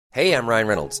Hey, I'm Ryan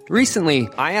Reynolds. Recently,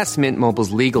 I asked Mint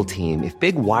Mobile's legal team if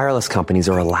big wireless companies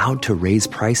are allowed to raise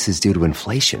prices due to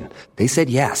inflation. They said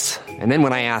yes. And then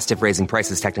when I asked if raising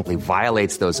prices technically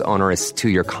violates those onerous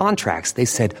two-year contracts, they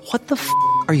said, "What the f***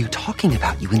 are you talking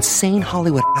about, you insane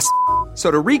Hollywood ass?" So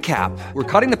to recap, we're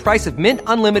cutting the price of Mint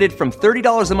Unlimited from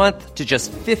 $30 a month to just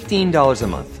 $15 a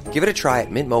month. Give it a try at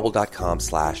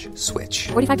mintmobile.com/switch.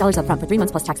 $45 up front for 3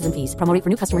 months plus taxes and fees. Promo rate for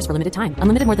new customers for limited time.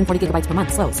 Unlimited more than 40 gigabytes per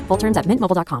month. Slows full terms at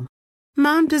mintmobile.com.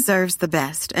 Mom deserves the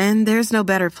best, and there's no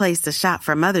better place to shop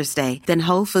for Mother's Day than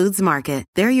Whole Foods Market.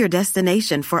 They're your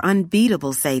destination for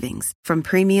unbeatable savings, from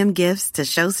premium gifts to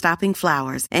show-stopping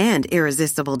flowers and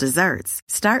irresistible desserts.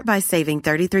 Start by saving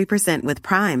 33% with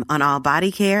Prime on all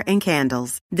body care and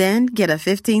candles. Then get a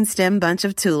 15-stem bunch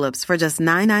of tulips for just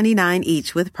 $9.99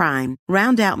 each with Prime.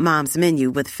 Round out Mom's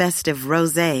menu with festive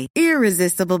rosé,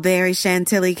 irresistible berry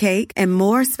chantilly cake, and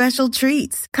more special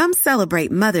treats. Come celebrate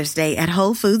Mother's Day at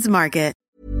Whole Foods Market.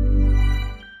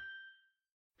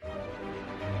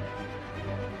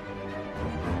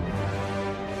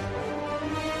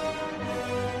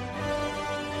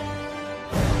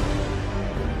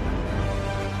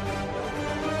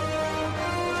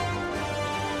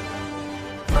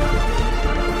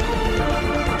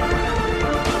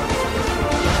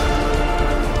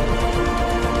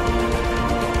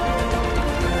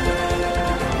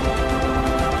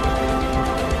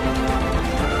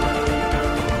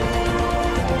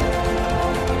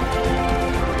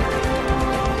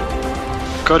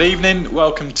 Good evening,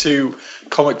 welcome to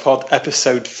Comic Pod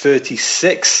episode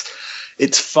 36.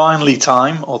 It's finally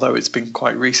time, although it's been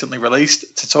quite recently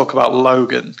released, to talk about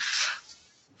Logan.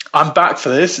 I'm back for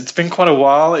this. It's been quite a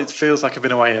while. It feels like I've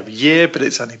been away a year, but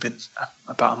it's only been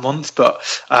about a month. But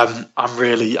I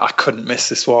couldn't miss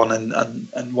this one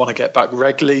and want to get back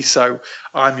regularly. So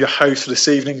I'm your host for this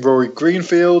evening, Rory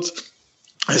Greenfield.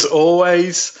 As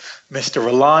always, Mr.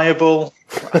 Reliable.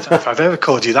 I don't know if I've ever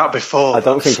called you that before. I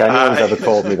don't think anyone's ever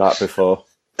called me that before.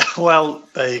 Well,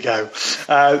 there you go.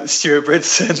 Stuart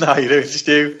Bridson, how you doing,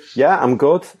 Stu? Yeah, I'm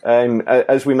good.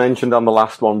 As we mentioned on the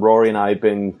last one, Rory and I have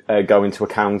been going to a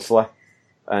counsellor,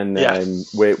 and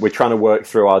we're trying to work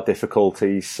through our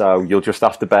difficulties, so you'll just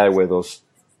have to bear with us.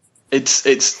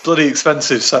 It's bloody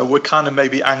expensive, so we're kind of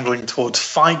maybe angling towards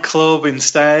Fight Club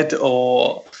instead,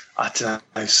 or I don't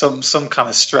know, some kind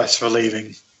of stress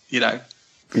relieving, Be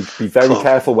very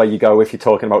careful where you go if you're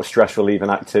talking about stress relieving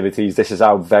activities. This is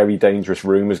how very dangerous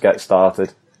rumours get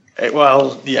started.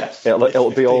 It'll be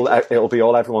all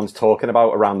everyone's talking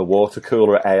about around the water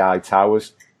cooler at AI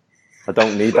Towers. I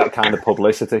don't need that kind of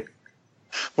publicity.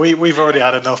 We've already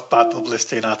had enough bad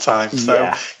publicity in our time.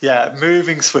 So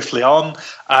moving swiftly on.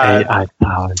 AI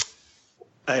Towers.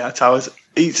 AI Towers.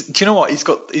 Do you know what? He's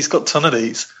got a ton of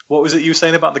these. What was it you were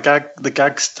saying about the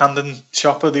gags tandem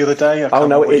shopper the other day?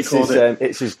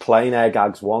 It's his plain Air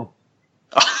Gags 1.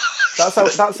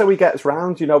 That's how he gets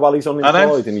round, while he's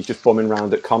unemployed and he's just bumming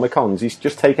round at Comic Cons. He's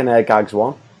just taking Air Gags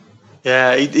 1.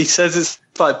 Yeah, he says it's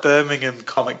like Birmingham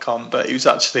Comic Con, but he was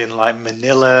actually in like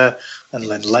Manila and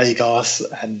then Lagos,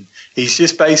 and he's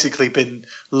just basically been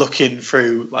looking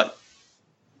through like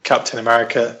Captain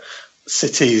America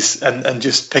cities and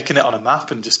just picking it on a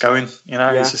map and just going,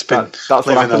 he's just been that's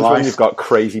what happens when you've got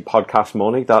crazy podcast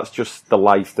money. That's just the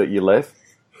life that you live.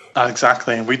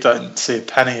 Exactly, and we don't see a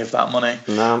penny of that money.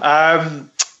 No.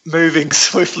 Moving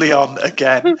swiftly on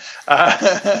again,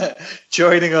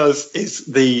 joining us is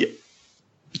the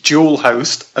dual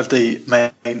host of the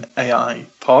main AI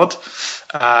pod.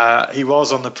 He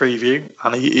was on the preview,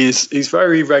 and he's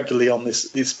very regularly on this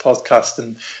podcast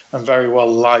and very well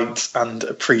liked and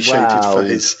appreciated for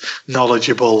his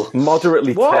knowledgeable,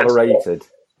 moderately tolerated.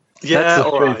 Yeah,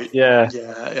 all right. Yeah.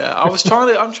 I'm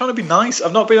trying to be nice.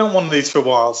 I've not been on one of these for a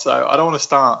while, so I don't want to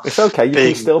start. It's okay. You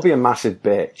can still be a massive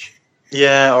bitch.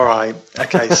 Yeah, all right.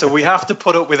 Okay, so we have to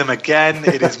put up with him again.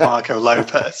 It is Marco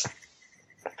Lopez.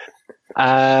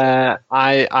 I'm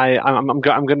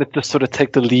going to just sort of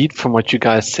take the lead from what you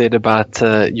guys said about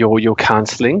your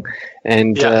counselling,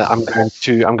 and I'm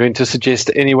going to suggest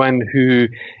to anyone who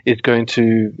is going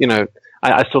to,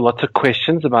 I saw lots of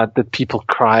questions about that people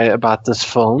cry about this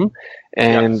film,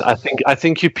 and I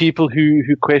think you people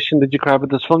who question that you cry about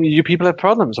this film, you people have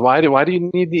problems. Why do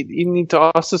you need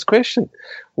to ask this question?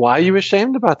 Why are you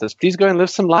ashamed about this? Please go and live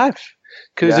some life,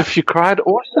 because if you cried,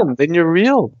 awesome, then you're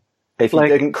real. If you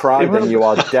didn't cry, then you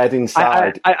are dead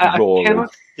inside. The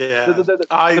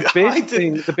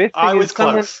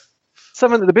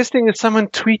best thing is someone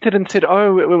tweeted and said,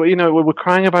 "Oh, we're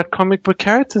crying about comic book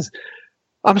characters."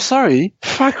 I'm sorry,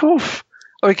 fuck off.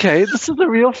 Okay, this is the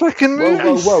real fucking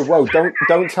movie. Whoa!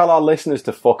 Don't tell our listeners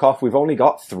to fuck off. We've only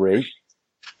got 3.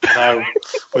 No,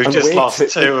 we've And just we're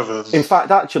lost two of them. In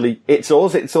fact, actually, it's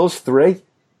us three.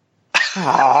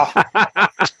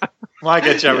 Might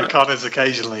get Jerry Connors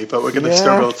occasionally, but we're going to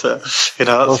struggle to,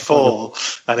 that's four.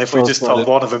 And if we just told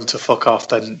one of them to fuck off,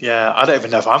 then I don't even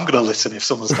know if I'm going to listen if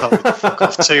someone's told me to fuck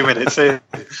off 2 minutes in.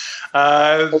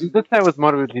 This guy was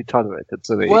moderately tolerated.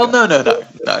 So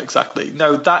no, exactly.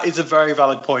 No, that is a very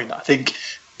valid point. I think,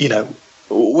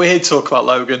 we're here to talk about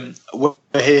Logan. We're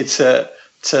here to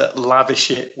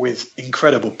lavish it with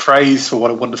incredible praise for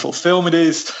what a wonderful film it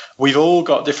is. We've all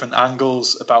got different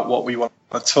angles about what we want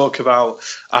to talk about,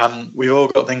 and we've all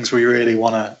got things we really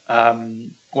want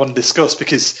to discuss,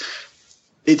 because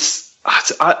it's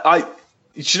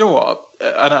you know what,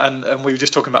 and we were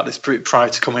just talking about this prior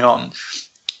to coming on,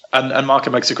 and Marco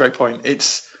makes a great point.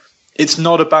 It's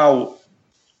not about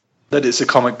that it's a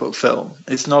comic book film.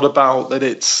 It's not about that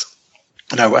it's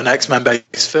an X-Men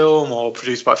based film or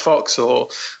produced by Fox or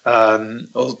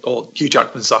Hugh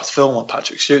Jackman's last film or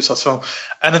Patrick Stewart's last film,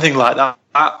 anything like that.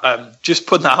 Just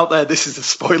putting that out there. This is a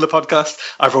spoiler podcast.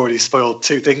 I've already spoiled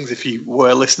two things if you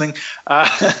were listening,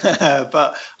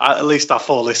 but at least our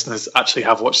four listeners actually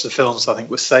have watched the film, so I think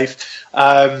we're safe.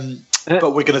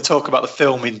 But we're going to talk about the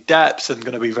film in depth and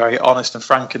going to be very honest and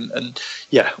frank, and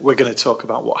we're going to talk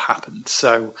about what happened.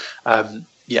 So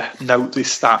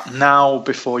notice that now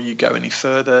before you go any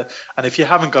further. And if you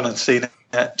haven't gone and seen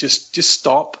it, just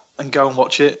stop and go and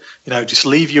watch it. Just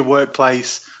leave your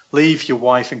workplace, leave your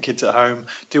wife and kids at home,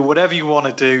 do whatever you want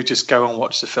to do, just go and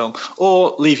watch the film.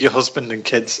 Or leave your husband and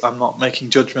kids. I'm not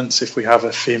making judgments if we have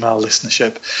a female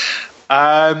listenership.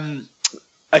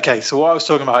 Okay, so what I was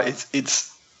talking about, it's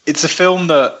a film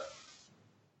that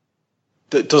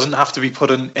doesn't have to be put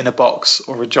in a box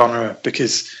or a genre,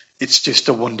 because it's just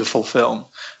a wonderful film,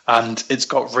 and it's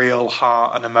got real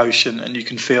heart and emotion, and you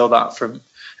can feel that from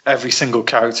every single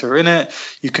character in it.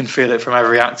 You can feel it from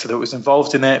every actor that was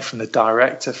involved in it, from the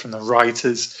director, from the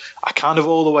writers, kind of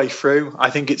all the way through.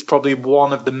 I think it's probably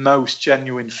one of the most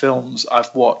genuine films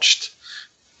I've watched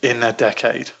in a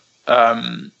decade.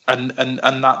 And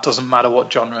that doesn't matter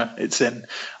what genre it's in.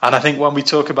 And I think when we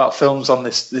talk about films on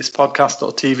this podcast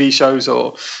or TV shows,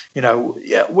 or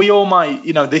we all might,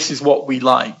 this is what we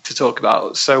like to talk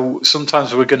about. So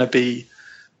sometimes we're going to be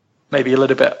maybe a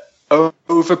little bit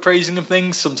overpraising of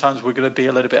things. Sometimes we're going to be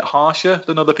a little bit harsher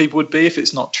than other people would be if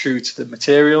it's not true to the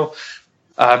material.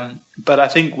 But I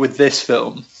think with this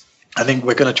film, I think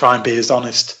we're going to try and be as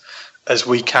honest as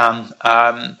we can,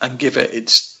 and give it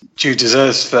its due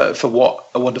deserves for what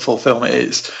a wonderful film it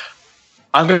is.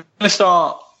 I'm going to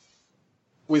start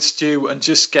with Stu and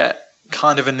just get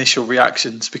kind of initial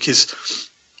reactions, because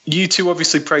you two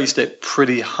obviously praised it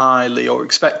pretty highly or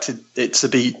expected it to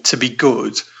be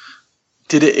good.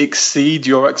 Did it exceed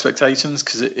your expectations?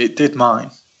 Because it did mine.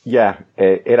 Yeah,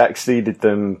 it exceeded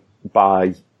them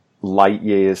by light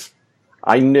years.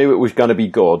 I knew it was going to be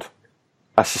good.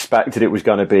 I suspected it was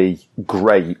going to be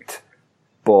great,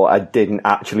 but I didn't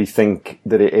actually think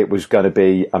that it was going to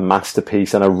be a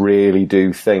masterpiece, and I really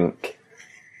do think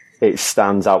it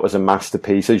stands out as a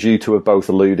masterpiece, as you two have both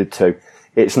alluded to.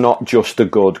 It's not just a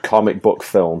good comic book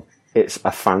film, it's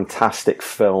a fantastic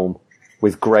film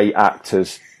with great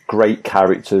actors, great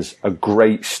characters, a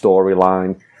great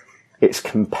storyline. It's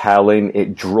compelling,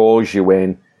 it draws you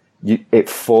in, it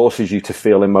forces you to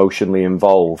feel emotionally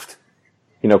involved.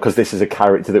 Because this is a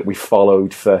character that we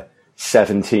followed for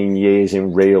 17 years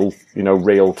in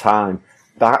real time.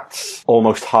 That's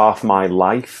almost half my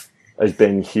life has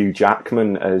been Hugh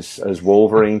Jackman as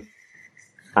Wolverine.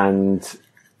 And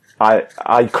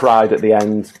I cried at the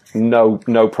end.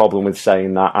 No problem with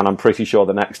saying that. And I'm pretty sure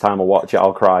the next time I watch it,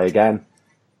 I'll cry again.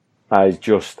 I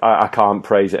can't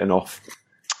praise it enough.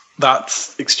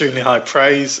 That's extremely high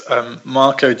praise.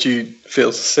 Marco, do you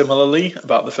feel similarly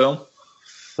about the film?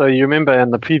 So you remember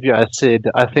in the preview I said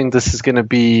I think this is going to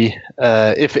be,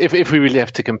 if we really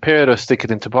have to compare it or stick it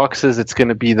into boxes, it's going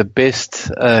to be the best.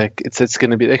 It's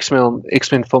going to be the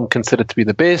X-Men film considered to be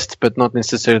the best, but not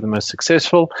necessarily the most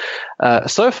successful.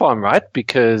 So far I'm right,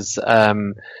 because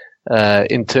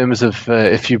in terms of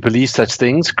if you believe such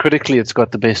things, critically it's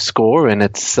got the best score, and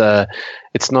it's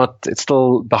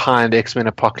still behind X-Men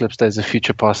Apocalypse, Days of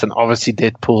Future Past, and obviously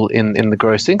Deadpool in the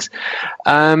grossings.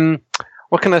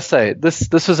 What can I say? This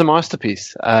was a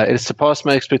masterpiece. It surpassed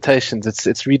my expectations.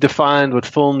 It's redefined what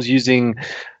films using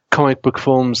comic book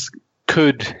films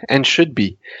could and should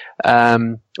be.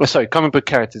 Comic book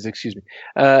characters, excuse me.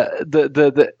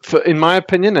 In my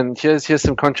opinion, and here's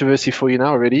some controversy for you now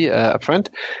already up front.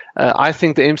 I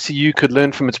think the MCU could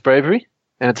learn from its bravery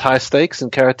and its high stakes and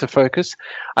character focus.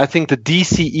 I think the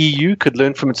DCEU could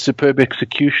learn from its superb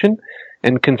execution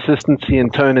and consistency in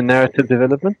tone and narrative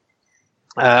development.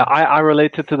 I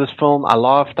related to this film. I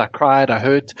laughed, I cried, I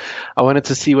hurt. I wanted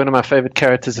to see one of my favorite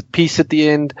characters at peace at the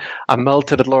end. I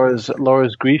melted at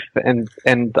Laura's grief, and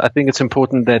I think it's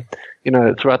important that, you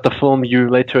know, throughout the film you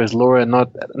relate to her as Laura and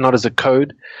not as a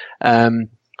code.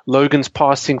 Logan's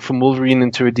passing from Wolverine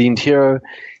into redeemed hero.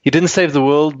 He didn't save the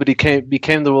world, but he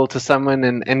became the world to someone,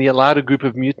 and he allowed a group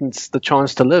of mutants the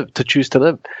chance to choose to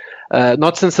live.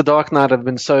 Not since The Dark Knight I've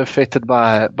been so affected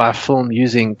by a film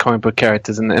using comic book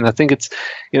characters, and I think it's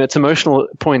emotional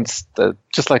points that,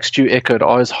 just like Stu echoed,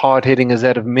 are as hard hitting as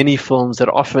that of many films that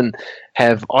often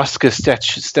have Oscar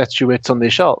statuettes on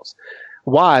their shelves.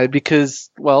 Why?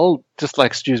 Because, well, just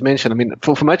like Stu's mentioned, I mean,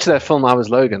 for much of that film I was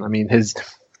Logan. I mean, his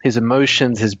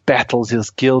emotions, his battles,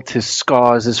 his guilt, his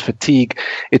scars, his fatigue,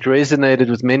 it resonated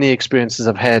with many experiences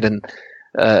I've had in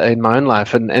my own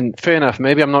life. And fair enough,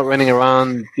 maybe I'm not running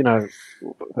around, you know,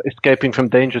 escaping from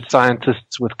dangerous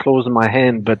scientists with claws in my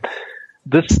hand, but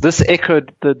this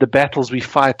echoed the battles we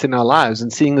fight in our lives,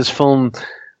 and seeing this film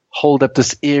hold up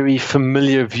this eerie,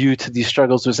 familiar view to these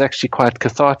struggles was actually quite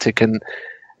cathartic, and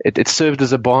it served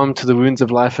as a balm to the wounds of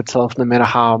life itself, no matter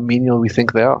how menial we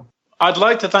think they are. I'd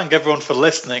like to thank everyone for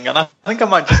listening, and I think I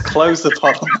might just close the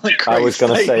pod on that great I was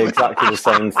going to say exactly the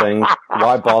same thing.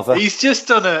 Why bother? He's just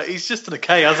done a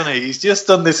K, hasn't he? He's just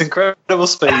done this incredible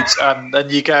speech, and then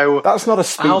you go, "That's not a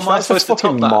speech. How am I That's a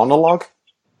fucking monologue."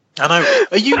 I know.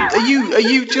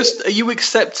 Are you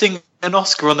accepting an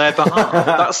Oscar on their behalf?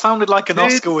 That sounded like an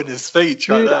Oscar winner's speech,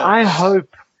 right there. I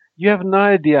hope you have no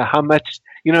idea how much,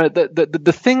 you know, one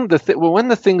of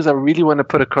the things I really want to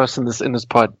put across in this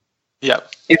pod. Yeah.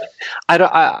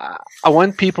 I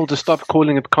want people to stop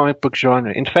calling it comic book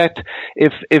genre. In fact,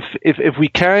 if we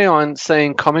carry on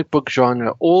saying comic book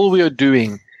genre, all we are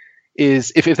doing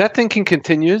is, if that thinking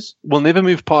continues, we'll never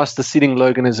move past the ceiling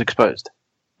Logan is exposed.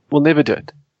 We'll never do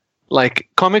it. Like,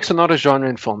 comics are not a genre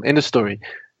in film. End of story.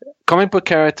 Comic book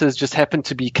characters just happen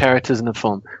to be characters in a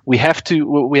film. We have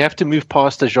to move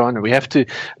past the genre. We have to,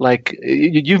 like,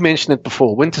 you've mentioned it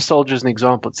before. Winter Soldier is an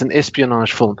example. It's an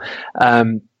espionage film.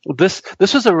 This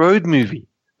was a road movie.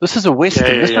 This is a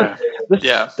western.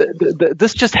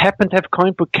 This just happened to have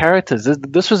comic book characters.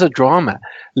 This was a drama.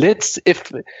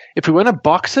 If we want to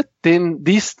box it, then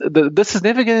this is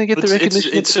never going to get the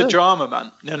recognition. It's a drama,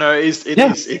 man. You know,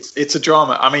 it's a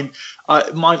drama. I mean,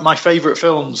 my favorite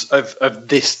films of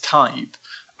this type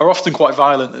are often quite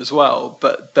violent as well,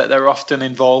 but they're often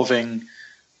involving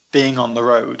being on the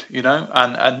road, you know,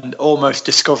 and almost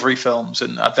discovery films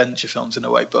and adventure films in a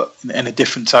way, but in a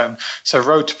different tone. So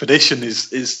Road to Perdition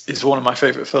is one of my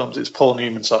favourite films. It's Paul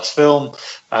Newman's last film.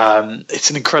 It's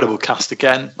an incredible cast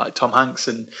again, like Tom Hanks,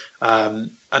 and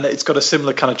it's got a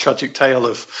similar kind of tragic tale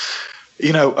of,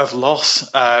 you know, of loss,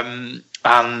 and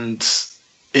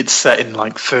it's set in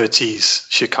like 30s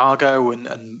Chicago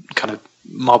and kind of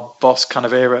mob boss kind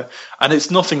of era, and it's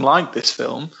nothing like this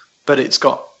film, but it's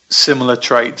got similar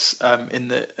traits in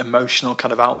the emotional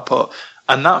kind of output,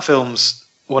 and that film's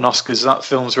won Oscars. That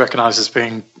film's recognised as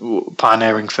being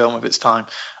pioneering film of its time,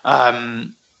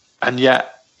 and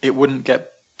yet it wouldn't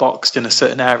get boxed in a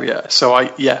certain area. So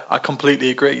I completely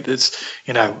agree. There's,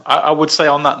 you know, I would say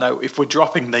on that note, if we're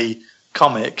dropping the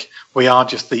comic, we are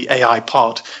just the AI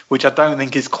pod, which I don't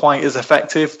think is quite as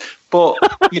effective, but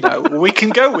you know, we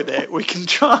can go with it. We can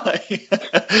try.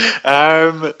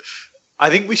 I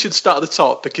think we should start at the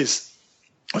top, because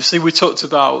obviously we talked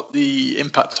about the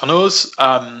impact on us,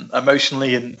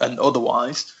 emotionally and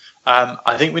otherwise.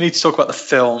 I think we need to talk about the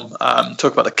film,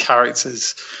 talk about the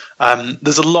characters.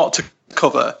 There's a lot to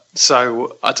cover,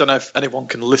 so I don't know if anyone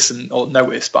can listen or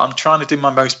notice, but I'm trying to do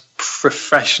my most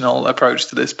professional approach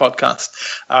to this podcast.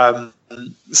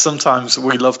 Sometimes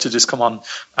we love to just come on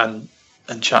and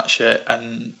chat shit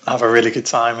and have a really good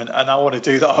time, and I want to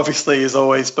do that, obviously, as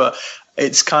always, but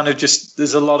it's kind of just,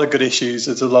 there's a lot of good issues,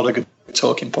 there's a lot of good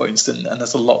talking points, and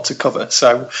there's a lot to cover.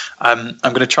 So I'm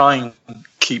going to try and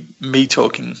keep me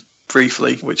talking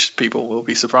briefly, which people will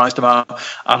be surprised about,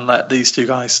 and let these two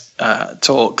guys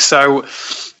talk. So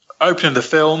opening the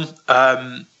film,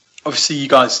 obviously you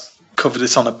guys covered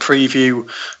this on a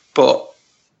preview, but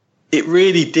it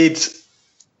really did,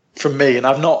 for me, and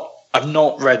I've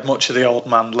not read much of the Old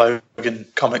Man Logan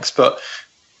comics, but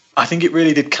I think it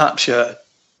really did capture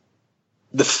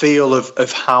the feel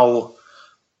of how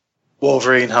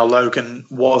Wolverine, how Logan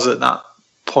was at that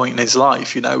point in his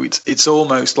life. You know, it's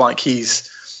almost like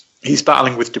he's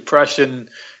battling with depression.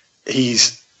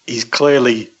 He's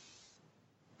clearly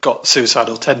got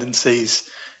suicidal tendencies.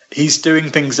 He's doing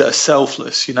things that are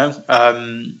selfless, you know,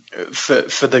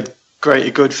 for the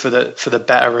greater good, for the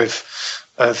better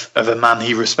of a man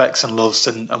he respects and loves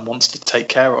and wants to take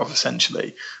care of,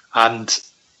 essentially. And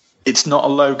it's not a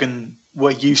Logan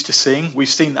we're used to seeing. We've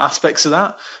seen aspects of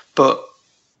that, but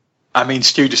I mean,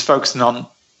 Stu, just focusing on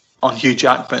Hugh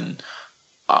Jackman,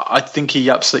 I think he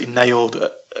absolutely nailed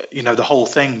the whole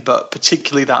thing, but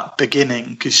particularly that beginning,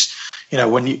 because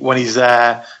when he's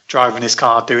there driving his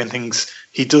car, doing things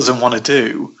he doesn't want to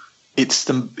do,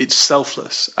 it's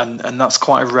selfless, and that's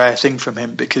quite a rare thing from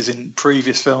him, because in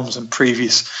previous films and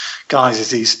previous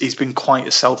guises he's been quite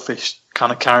a selfish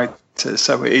kind of character.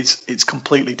 So it's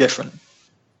completely different.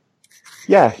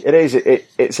 Yeah, it is.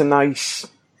 It's a nice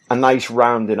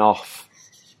rounding off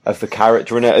of the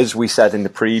character, and as we said in the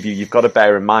preview, you've got to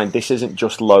bear in mind this isn't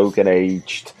just Logan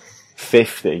aged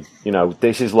 50.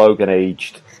 This is Logan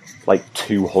aged like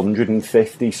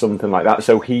 250, something like that.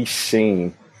 So he's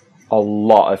seen a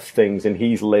lot of things, and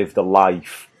he's lived a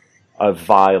life of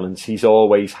violence. He's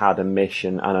always had a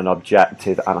mission and an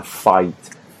objective and a fight,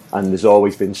 and there's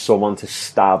always been someone to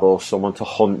stab or someone to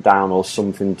hunt down or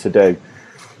something to do.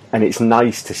 And it's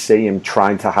nice to see him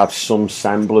trying to have some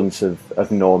semblance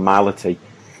of normality.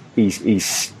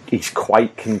 He's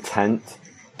quite content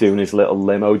doing his little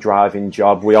limo driving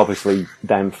job. We obviously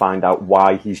then find out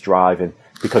why he's driving,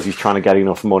 because he's trying to get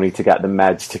enough money to get the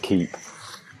meds to keep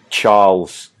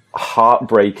Charles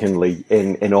heartbreakingly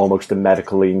in almost a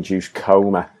medically induced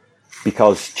coma,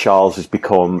 because Charles has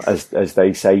become, as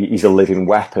they say, he's a living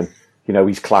weapon.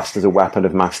 He's classed as a weapon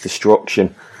of mass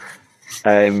destruction.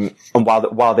 And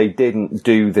while they didn't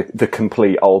do the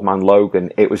complete Old Man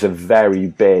Logan, it was a very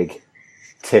big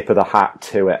tip of the hat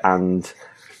to it, and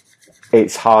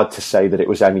it's hard to say that it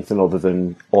was anything other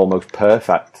than almost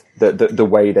perfect. The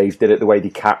way they did it, the way they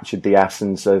captured the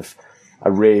essence of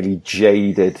a really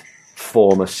jaded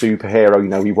former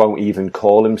superhero. He won't even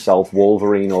call himself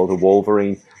Wolverine or the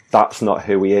Wolverine. That's not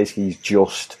who he is. He's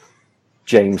just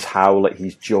James Howlett.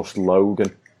 He's just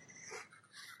Logan.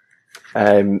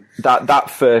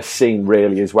 That first scene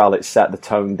really as well, it set the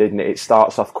tone, didn't it? It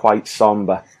starts off quite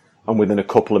somber, and within a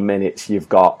couple of minutes you've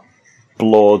got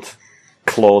blood,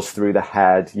 claws through the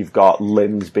head, you've got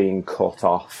limbs being cut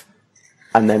off,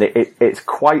 and then it's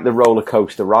quite the roller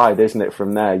coaster ride, isn't it?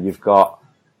 From there you've got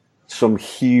some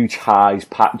huge highs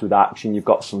packed with action, you've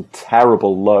got some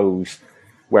terrible lows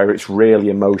where it's really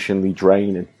emotionally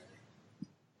draining.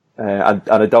 And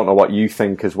I don't know what you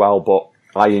think as well, but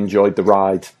I enjoyed the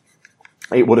ride.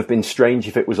 It would have been strange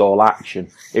if it was all action.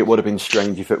 It would have been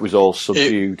strange if it was all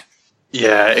subdued.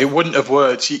 It wouldn't have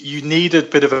worked. You need a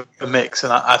bit of a mix,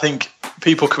 and I think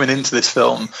people coming into this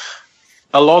film,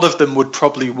 a lot of them would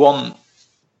probably want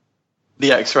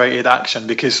the X-rated action,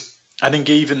 because I think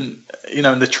even,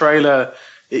 in the trailer,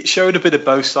 it showed a bit of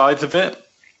both sides of it,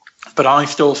 but I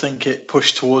still think it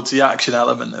pushed towards the action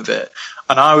element of it.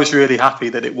 And I was really happy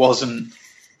that it wasn't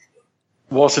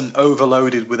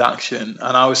overloaded with action,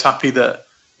 and I was happy that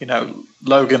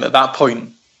Logan at that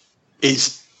point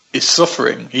is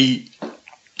suffering. He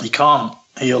can't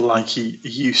heal like he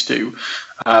used to,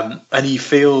 and he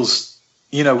feels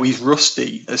he's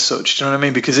rusty as such. Do you know what I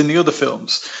mean? Because in the other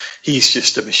films he's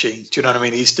just a machine. Do you know what I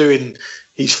mean?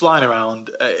 He's flying around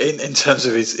in terms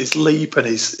of his leap and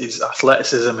his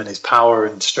athleticism and his power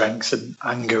and strength and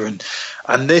anger,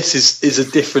 and this is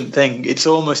a different thing. It's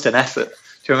almost an effort.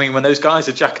 Do you know what I mean? When those guys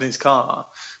are jacking his car,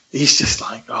 he's just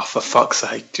like, oh, for fuck's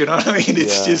sake. Do you know what I mean?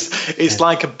 It's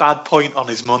like a bad point on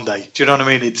his Monday. Do you know what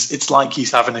I mean? It's like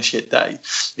he's having a shit day.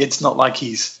 It's not like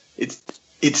it's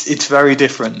very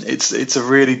different. It's a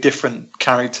really different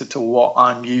character to what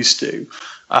I'm used to.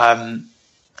 I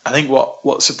think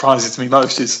what surprises me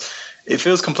most is it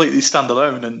feels completely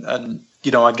standalone, and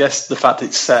I guess the fact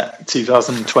it's set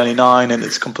 2029 and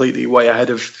it's completely way ahead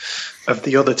of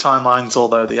the other timelines,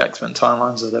 although the X-Men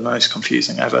timelines are the most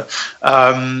confusing ever.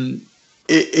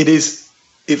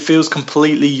 It feels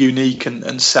completely unique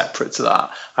and separate to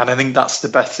that, and I think that's the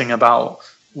best thing about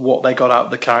what they got out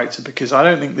of the character, because I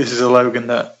don't think this is a Logan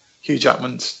that Hugh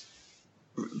Jackman's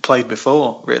played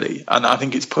before, really, and I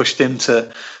think it's pushed him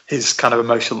to his kind of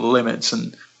emotional limits.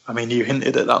 And I mean, you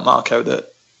hinted at that, Marco,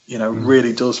 that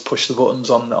really does push the buttons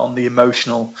on the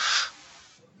emotional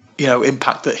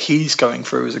impact that he's going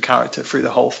through as a character through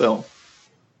the whole film.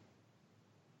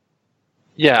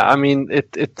 Yeah, I mean,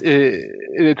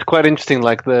 it's quite interesting.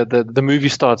 Like the movie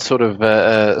starts sort of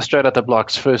straight out the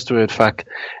blocks, first word fuck,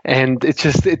 and it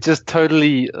just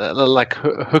totally like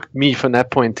hooked me from that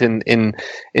point in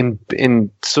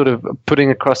sort of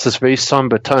putting across this very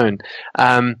somber tone.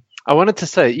 I wanted to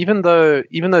say, even though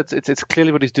it's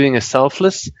clearly what he's doing is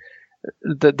selfless,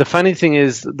 the funny thing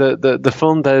is the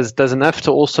film does enough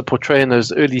to also portray in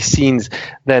those early scenes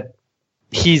that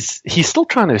he's still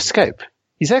trying to escape.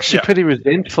 he's actually pretty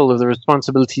resentful of the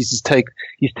responsibilities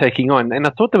he's taking on. And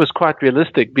I thought that was quite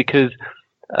realistic because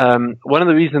one of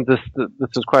the reasons this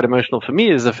was quite emotional for me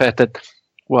is the fact that,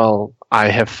 well,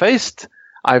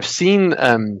 I've seen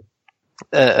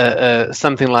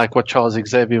something like what Charles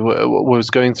Xavier was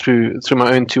going through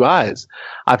my own two eyes.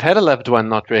 I've had a loved one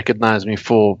not recognize me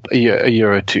for a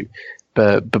year or two,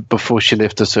 but before she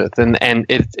left this earth, and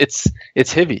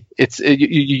it's heavy.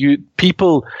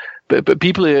 People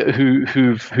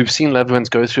who've seen loved ones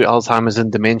go through Alzheimer's and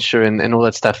dementia and all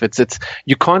that stuff. It's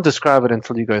you can't describe it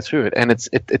until you go through it, and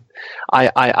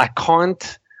I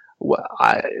can't.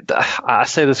 I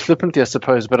say this flippantly, I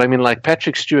suppose, but I mean, like,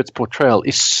 Patrick Stewart's portrayal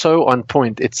is so on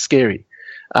point. It's scary.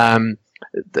 The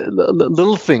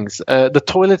little things, the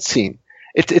toilet scene.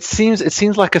 It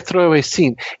seems like a throwaway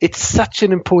scene. It's such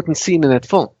an important scene in that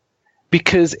film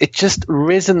because it just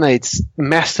resonates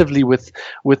massively with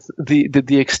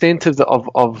the extent of the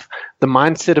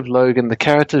mindset of Logan, the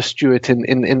character of Stewart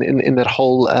in that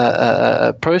whole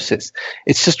process.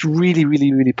 It's just really,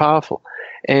 really, really powerful.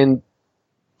 And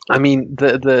I mean,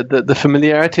 the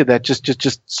familiarity of that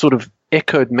just sort of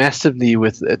echoed massively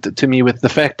to me with the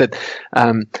fact that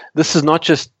this is not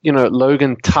just,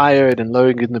 Logan tired and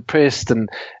Logan depressed and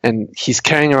he's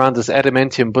carrying around this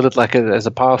adamantium bullet as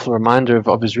a powerful reminder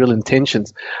of his real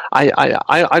intentions.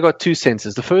 I got two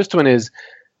senses. The first one is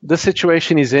the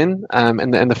situation he's in,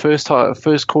 and the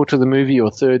first quarter of the movie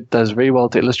or third does very well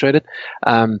to illustrate it.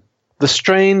 The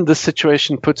strain this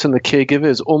situation puts on the caregiver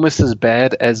is almost as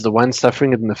bad as the one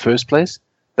suffering it in the first place.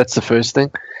 That's the first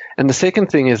thing. And the second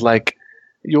thing is, like,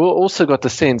 you also got the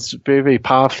sense very, very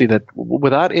powerfully that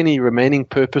without any remaining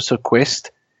purpose or quest,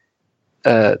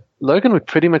 Logan would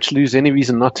pretty much lose any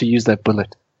reason not to use that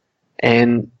bullet.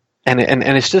 And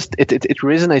it's just, it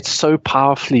resonates so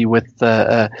powerfully with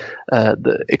the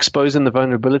exposing the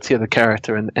vulnerability of the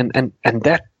character. And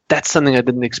that's something I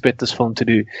didn't expect this film to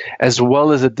do as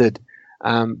well as it did.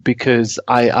 Because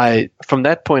I from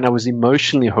that point I was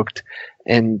emotionally hooked,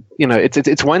 and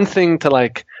it's one thing to,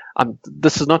 like,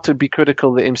 this is not to be critical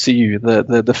of the MCU.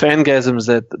 The fangasms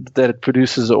that it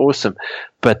produces are awesome,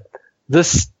 but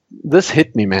this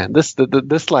hit me, man. This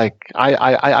like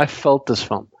I felt this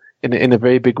film in a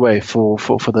very big way for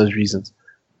those reasons.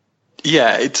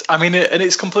 Yeah,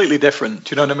 it's completely different.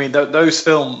 Do you know what I mean? Those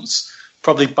films,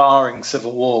 probably barring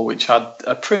Civil War, which had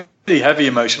a pretty heavy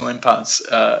emotional impacts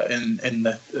in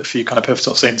a few kind of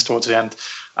pivotal scenes towards the end.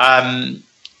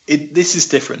 This is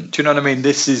different. Do you know what I mean?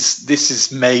 This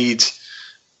is made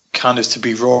kind of to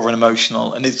be raw and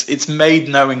emotional, and it's made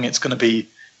knowing it's going to be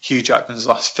Hugh Jackman's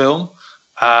last film.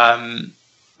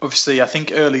 Obviously, I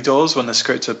think early doors when the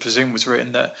script, I presume, was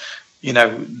written, that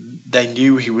they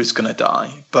knew he was going to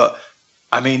die. But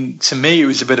I mean, to me, it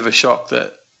was a bit of a shock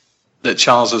that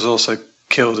Charles was also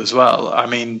killed as well. I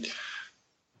mean,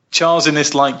 Charles in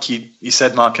this, like you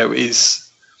said, Marco, he's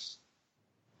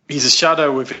a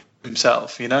shadow of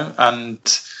himself,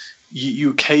 and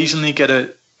you occasionally get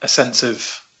a sense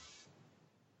of,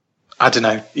 I don't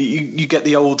know, you get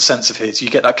the old sense of his, you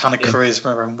get that kind of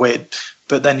charisma and wit,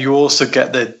 but then you also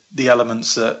get the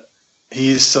elements that he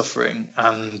is suffering,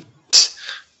 and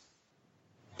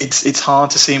it's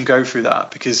hard to see him go through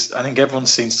that, because I think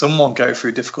everyone's seen someone go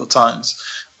through difficult times,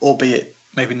 albeit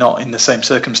maybe not in the same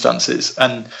circumstances.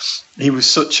 And he was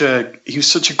such a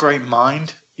great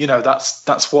mind.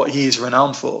 That's what he is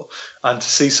renowned for. And to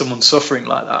see someone suffering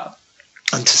like that,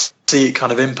 and to see it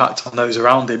kind of impact on those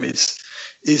around him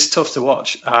is tough to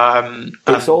watch.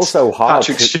 It's also hard.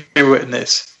 Patrick Stewart in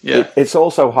this, it's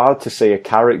also hard to see a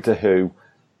character who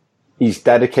he's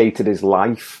dedicated his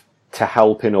life to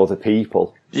helping other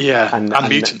people. And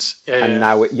mutants.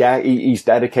 Now, he's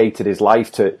dedicated his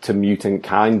life to mutant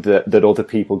kind that other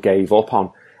people gave up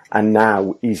on. And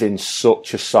now he's in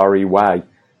such a sorry way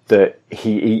that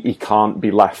he can't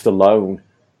be left alone.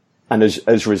 And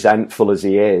as resentful as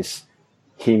he is,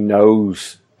 he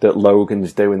knows that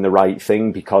Logan's doing the right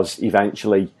thing, because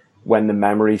eventually when the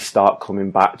memories start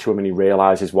coming back to him and he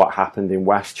realises what happened in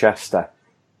Westchester,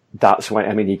 that's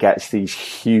when, he gets these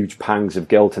huge pangs of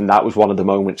guilt. And that was one of the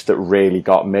moments that really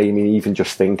got me. Even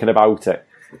just thinking about it,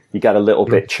 you get a little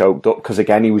bit choked up, because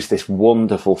again, he was this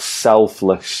wonderful,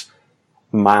 selfless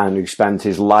man who spent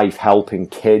his life helping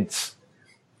kids.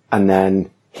 And then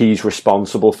he's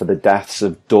responsible for the deaths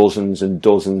of dozens and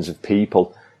dozens of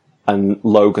people. And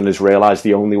Logan has realised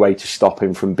the only way to stop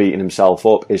him from beating himself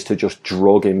up is to just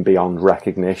drug him beyond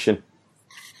recognition.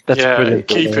 That's brilliant.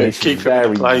 Keep it very,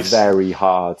 in place. very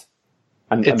hard.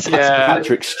 And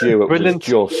Patrick Stewart was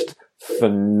just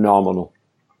phenomenal.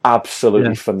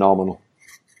 Absolutely phenomenal.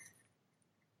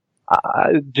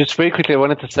 Just very quickly, I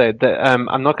wanted to say that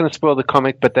I'm not going to spoil the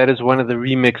comic, but that is one of the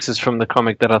remixes from the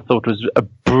comic that I thought was a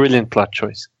brilliant plot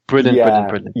choice. Brilliant.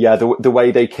 Yeah, the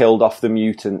way they killed off the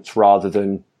mutants rather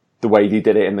than the way they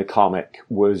did it in the comic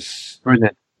was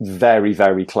brilliant. Very,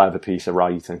 very clever piece of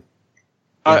writing.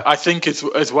 I think it's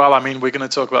as well. I mean, we're going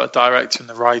to talk about the director and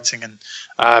the writing, and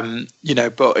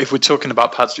but if we're talking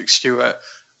about Patrick Stewart,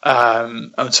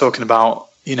 I'm talking about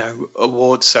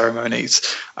award ceremonies.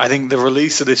 I think the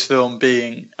release of this film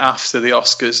being after the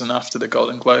Oscars and after the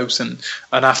Golden Globes and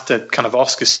after kind of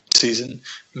Oscar season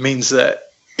means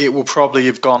that it will probably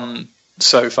have gone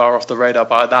so far off the radar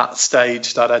by that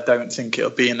stage that I don't think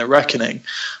it'll be in the reckoning.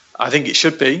 I think it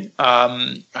should be.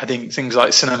 I think things like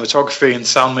cinematography and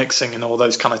sound mixing and all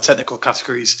those kind of technical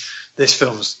categories, this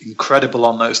film's incredible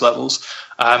on those levels.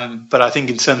 But I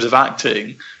think in terms of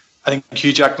acting, I think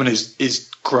Hugh Jackman is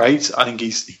great. I think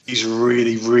he's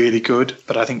really, really good.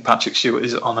 But I think Patrick Stewart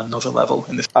is on another level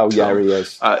in this film. Yeah, he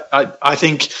is. I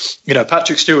think,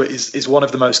 Patrick Stewart is one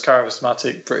of the most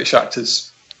charismatic British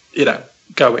actors,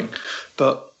 going.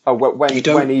 But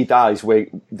when he dies,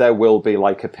 there will be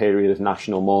like a period of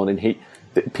national mourning.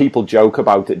 People joke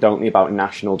about it, don't they, about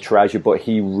national treasure, but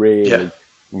he really,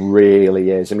 really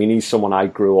is. I mean, he's someone I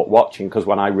grew up watching because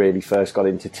when I really first got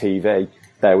into TV,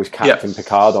 there was Captain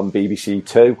Picard on BBC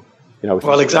Two.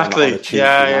 Well, exactly.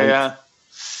 Yeah.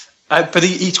 But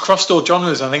he's crossed all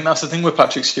genres. I think that's the thing with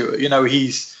Patrick Stewart.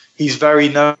 He's very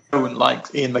known,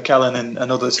 like Ian McKellen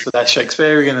and others, for their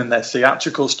Shakespearean and their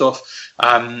theatrical stuff.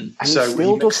 And so he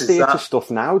still does theatre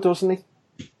stuff now, doesn't he?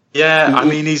 Yeah, I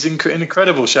mean, he's in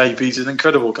incredible shape. He's an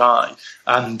incredible guy.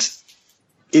 And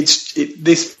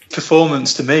this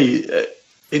performance, to me,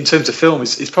 in terms of film,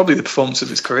 is probably the performance of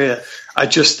his career. I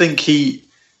just think he's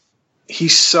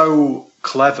so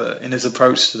clever in his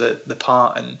approach to the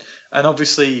part. And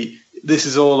obviously, this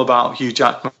is all about Hugh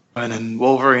Jackman and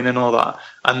Wolverine and all that.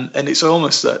 And it's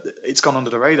almost that it's gone under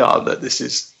the radar that this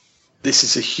is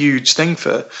a huge thing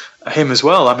for him as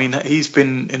well. I mean, he's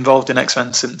been involved in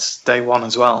X-Men since day one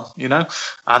as well,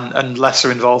 and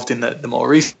lesser involved in the more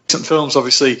recent films,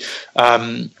 obviously,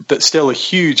 but still a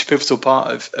huge pivotal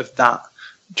part of that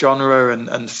genre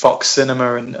and Fox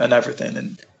cinema and everything.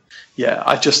 And yeah,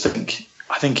 I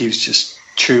think he was just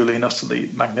truly and utterly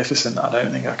magnificent. I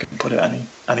don't think I can put it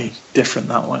any different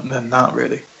than that,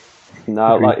 really.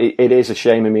 No, like it is a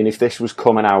shame. I mean, if this was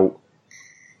coming out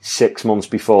 6 months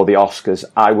before the Oscars,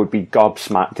 I would be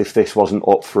gobsmacked if this wasn't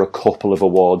up for a couple of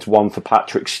awards. One for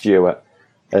Patrick Stewart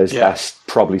as best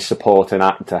probably supporting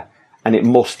actor, and it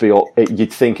must be up.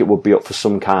 You'd think it would be up for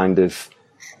some kind of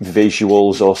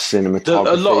visuals or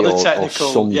cinematography. A lot of the technical,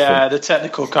 or something. the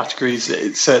technical categories.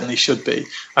 It certainly should be.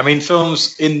 I mean,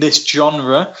 films in this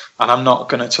genre, and I'm not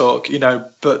going to talk,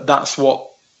 but that's what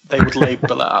they would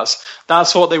label it as.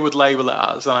 That's what they would label it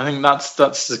as, and I think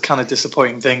that's the kind of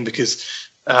disappointing thing because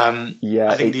I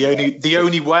think the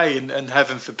only way, and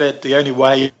heaven forbid, the only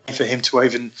way for him to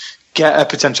even get a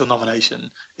potential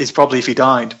nomination is probably if he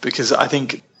died, because I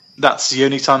think that's the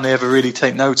only time they ever really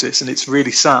take notice, and it's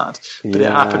really sad. But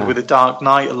it happened with The Dark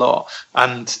Knight a lot,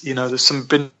 and there's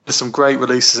been some great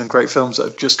releases and great films that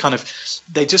have just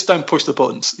they just don't push the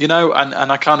buttons, and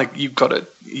I kind of, you've got to,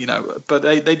 but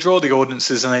they draw the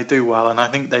audiences and they do well, and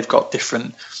I think they've got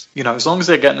different, as long as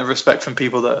they're getting the respect from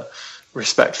people that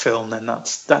respect film, then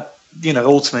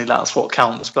ultimately that's what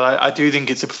counts. But I do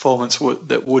think it's a performance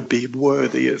that would be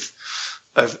worthy of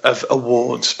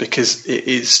awards, because it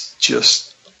is just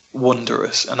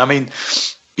wondrous. And I mean,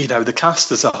 the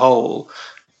cast as a whole,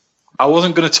 I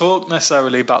wasn't going to talk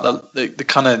necessarily about the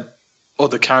kind of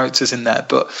other characters in there,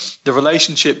 but the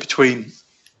relationship between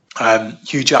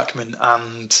Hugh Jackman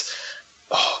and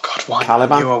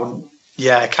Caliban.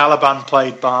 Caliban,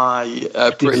 played by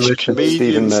British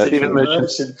comedian Stephen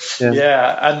Merchant.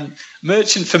 And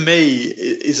Merchant for me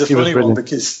is a funny one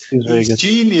because he's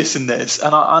genius in this.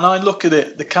 And I look at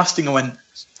it, the casting, and went,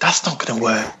 that's not going to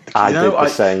work. I did the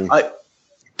same.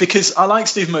 Because I like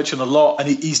Stephen Merchant a lot, and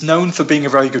he's known for being a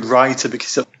very good writer,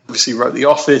 because he obviously wrote The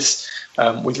Office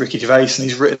with Ricky Gervais, and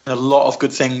he's written a lot of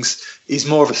good things. He's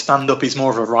more of a stand-up, he's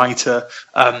more of a writer.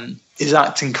 His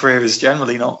acting career has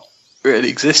generally not really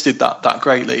existed that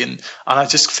greatly, and I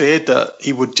just feared that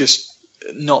he would just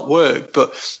not work.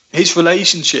 But his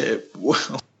relationship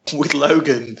with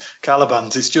Logan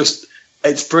Caliban's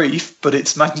it's brief, but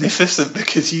it's magnificent,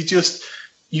 because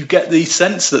you get the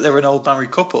sense that they're an old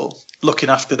married couple looking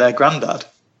after their granddad.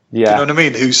 Yeah. Do you know what I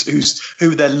mean?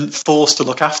 Who they're forced to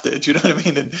look after. Do you know what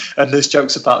I mean? And there's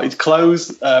jokes about his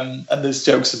clothes, and there's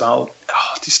jokes about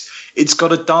it's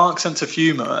got a dark sense of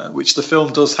humour, which the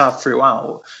film does have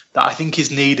throughout, that I think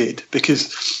is needed,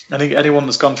 because I think anyone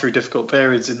that's gone through difficult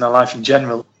periods in their life in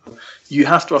general, you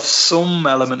have to have some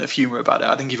element of humour about it.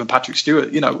 I think even Patrick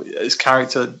Stewart, his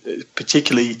character is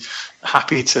particularly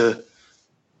happy to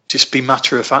just be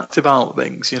matter of fact about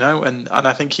things, and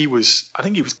I think he was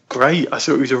great. I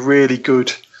thought it was a really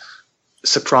good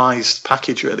surprise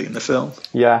package, really, in the film.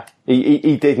 Yeah,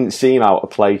 he didn't seem out of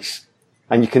place,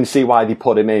 and you can see why they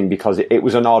put him in, because it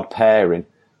was an odd pairing,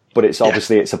 but it's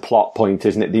obviously it's a plot point,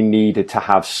 isn't it? They needed to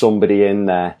have somebody in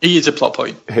there. He is a plot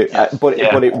point, but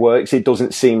it works. It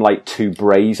doesn't seem like too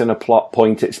brazen a plot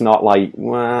point. It's not like,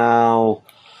 well,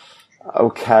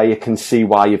 okay, I can see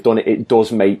why you've done it. It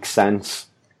does make sense.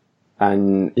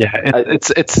 And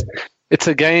it's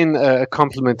again a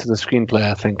compliment to the screenplay,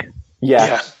 I think.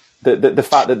 Yeah. The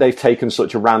fact that they've taken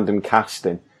such a random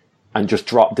casting and just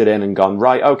dropped it in and gone,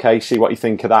 right, okay, see what you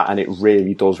think of that, and it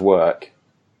really does work.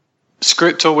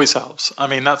 Script always helps. I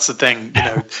mean, that's the thing.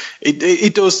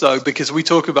 It does, though, because we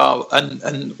talk about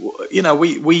and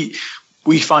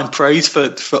we find praise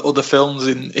for other films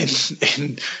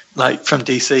in like from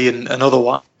DC and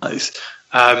otherwise,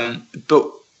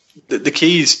 but the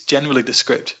key is generally the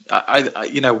script.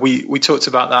 We talked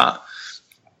about that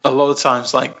a lot of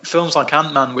times. Like films like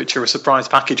Ant-Man, which are a surprise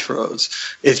package for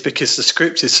us, is because the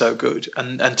script is so good,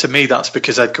 and to me that's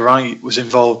because Edgar Wright was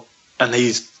involved, and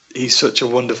he's such a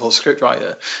wonderful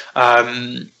scriptwriter.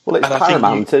 Well, it's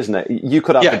Paramount, isn't it? You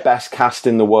could have the best cast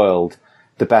in the world,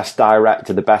 the best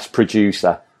director, the best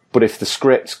producer, but if the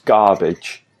script's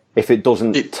garbage, if it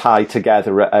doesn't tie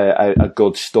together a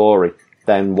good story,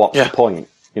 then what's the point?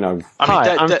 I'm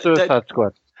Suicide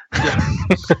Squad. Yeah.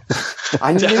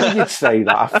 I knew you'd say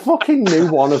that. I fucking knew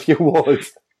one of you would.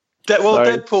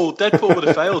 Deadpool would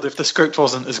have failed if the script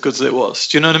wasn't as good as it was.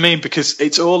 Do you know what I mean? Because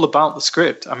it's all about the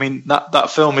script. I mean, that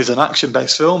film is an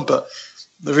action-based film, but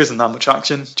there isn't that much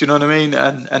action. Do you know what I mean?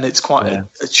 And it's quite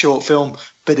a short film,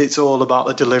 but it's all about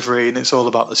the delivery and it's all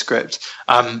about the script.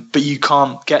 But you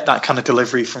can't get that kind of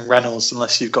delivery from Reynolds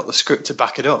unless you've got the script to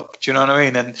back it up. Do you know what I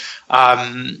mean?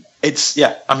 And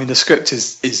the script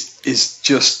is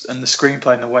just, and the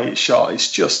screenplay and the way it's shot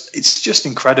is just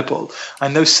incredible.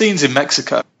 And those scenes in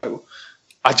Mexico,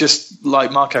 I just,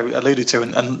 like Marco alluded to,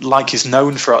 and like is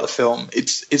known throughout the film,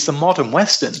 it's the modern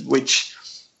Western, which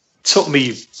took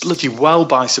me bloody well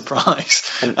by surprise.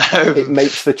 And it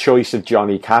makes the choice of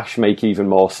Johnny Cash make even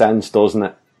more sense, doesn't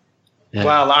it? Yeah.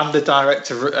 Well, and the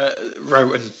director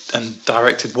wrote and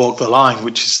directed Walk the Line,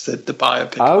 which is the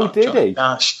biopic. Oh, did Johnny he?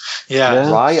 Cash.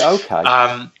 Yeah. Right, okay.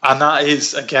 And that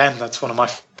is, again, that's one of my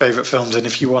favourite films. And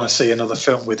if you want to see another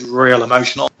film with real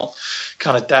emotional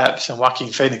kind of depth, and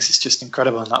Joaquin Phoenix is just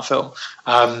incredible in that film.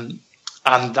 And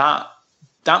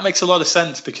that makes a lot of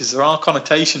sense, because there are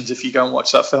connotations if you go and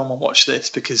watch that film and watch this,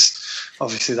 because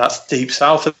obviously that's deep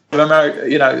south of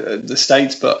America, the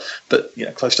States, but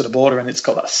close to the border, and it's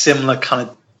got that similar kind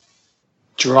of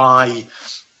dry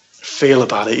feel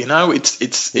about it.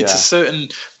 It's a certain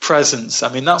presence.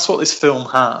 I mean, that's what this film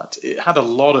had. It had a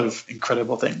lot of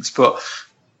incredible things, but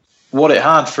what it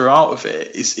had throughout of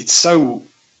it is it's so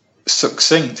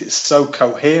succinct, it's so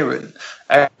coherent.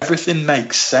 Everything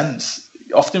makes sense.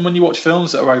 Often when you watch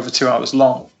films that are over 2 hours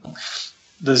long,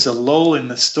 there's a lull in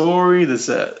the story, there's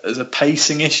a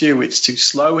pacing issue, it's too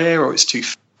slow here, or it's too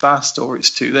fast, or it's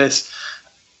too this.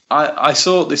 I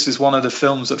thought this was one of the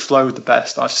films that flowed the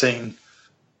best I've seen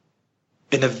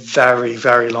in a very,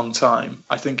 very long time.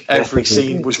 I think every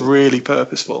scene was really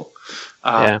purposeful.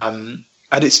 And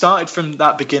it started from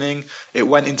that beginning. It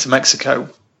went into Mexico.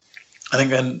 I think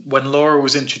then when Laura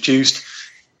was introduced,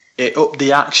 it upped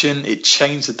the action, it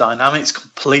changed the dynamics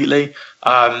completely.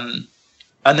 And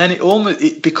then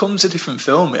it becomes a different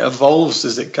film. It evolves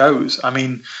as it goes. I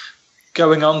mean,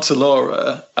 going on to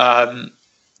Laura, and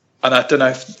I don't know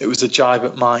if it was a jibe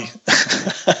at my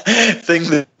thing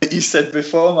that you said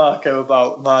before, Marco,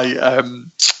 about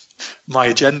my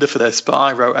agenda for this, but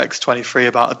I wrote X23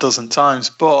 about a dozen times.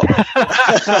 But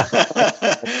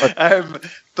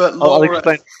but Laura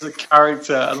as a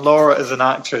character and Laura as an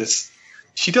actress,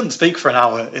 she doesn't speak for an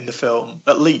hour in the film,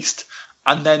 at least,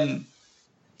 and then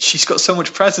she's got so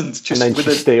much presence. Just and then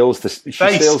she steals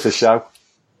the show.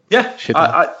 Yeah,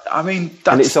 I mean, that's,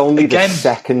 and it's only the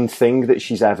second thing that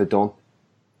she's ever done.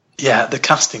 Yeah, the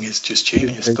casting is just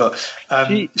genius, but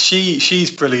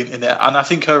she's brilliant in it, and I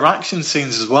think her action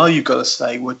scenes as well, you've got to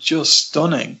say, were just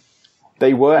stunning.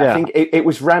 They were. Yeah. I think it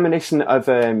was reminiscent of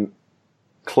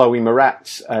Chloe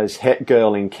Moretz as Hit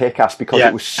Girl in Kick-Ass, because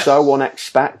it was so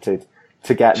unexpected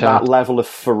to get that level of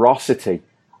ferocity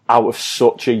out of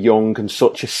such a young and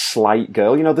such a slight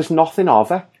girl. There's nothing of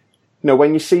her.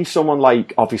 when you see someone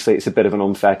like, obviously it's a bit of an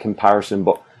unfair comparison,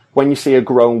 but when you see a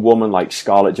grown woman like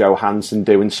Scarlett Johansson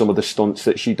doing some of the stunts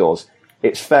that she does,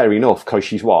 it's fair enough because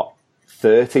she's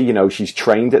 30, she's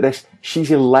trained at this.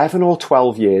 She's 11 or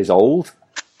 12 years old.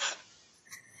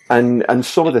 And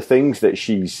some of the things that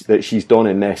she's done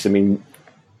in this, I mean,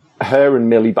 her and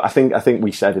Millie, I think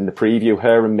we said in the preview,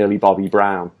 her and Millie Bobby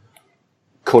Brown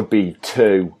could be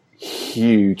two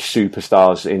huge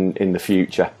superstars in the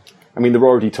future. I mean, they're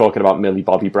already talking about Millie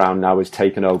Bobby Brown now has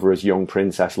taken over as young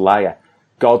Princess Leia.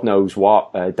 God knows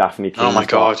what Daphne King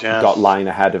got lying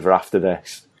ahead of her after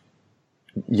this.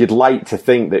 You'd like to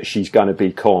think that she's going to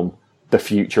become the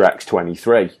future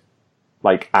X-23.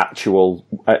 Like actual,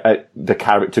 the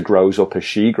character grows up as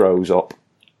she grows up.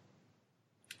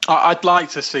 I'd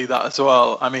like to see that as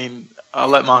well. I mean, I'll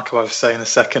let Marco have a say in a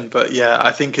second, but yeah,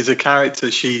 I think as a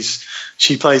character, she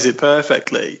plays it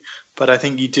perfectly. But I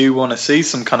think you do want to see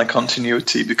some kind of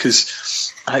continuity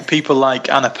because people like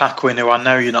Anna Paquin, who I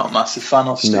know you're not a massive fan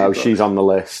of, Steve, no, she's on the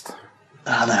list.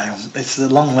 I know, it's a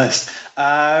long list.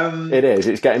 It is.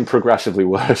 It's getting progressively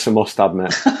worse, I must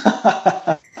admit.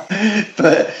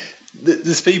 But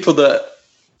there's people that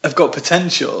have got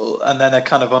potential and then are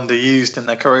kind of underused in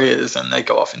their careers and they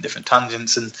go off in different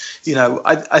tangents. And,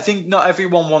 I think not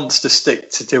everyone wants to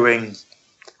stick to doing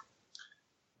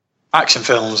action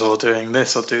films or doing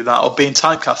this or do that or being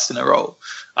typecast in a role.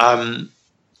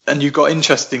 And you've got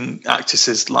interesting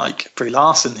actresses like Brie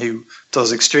Larson who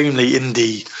does extremely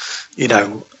indie,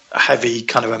 heavy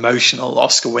kind of emotional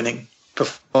Oscar-winning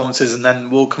performances, and then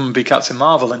will come and be Captain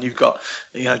Marvel. And you've got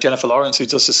Jennifer Lawrence who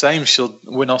does the same. She'll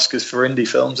win Oscars for indie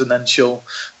films and then she'll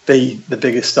be the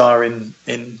biggest star in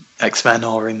X-Men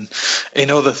or in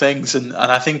other things. And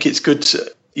I think it's good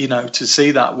to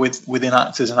see that within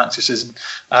actors and actresses.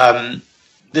 And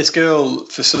this girl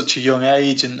for such a young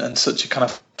age and such a kind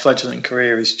of fledgling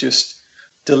career is just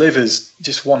delivers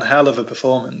just one hell of a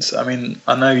performance. I mean,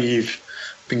 I know you've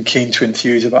been keen to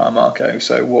enthuse about her, Marco,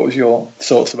 so what was your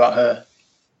thoughts about her?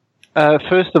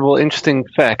 First of all, interesting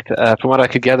fact, from what I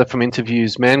could gather from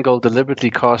interviews, Mangold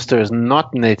deliberately cast her as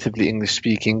not natively English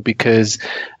speaking because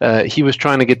he was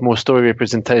trying to get more story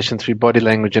representation through body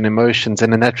language and emotions,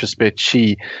 and in that respect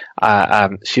she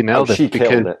nailed it. She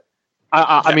killed it.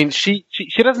 I mean, she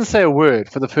doesn't say a word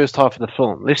for the first half of the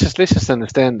film. Let's just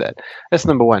understand that. That's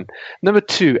number one. Number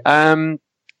two, and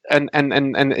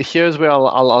here's where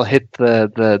I'll hit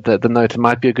the note. It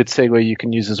might be a good segue you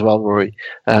can use as well, Rory.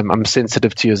 I'm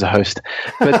sensitive to you as a host,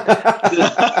 but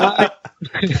at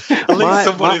least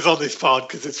somebody's on this pod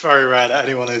because it's very rare that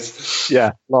anyone is.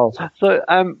 Yeah, well, so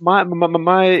my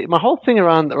whole thing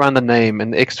around the name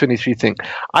and the X-23 thing,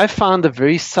 I found a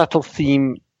very subtle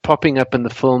theme popping up in the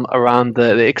film around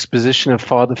the exposition of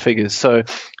father figures. So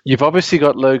you've obviously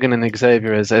got Logan and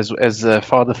Xavier as a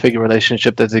father figure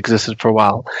relationship that's existed for a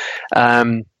while.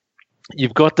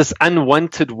 You've got this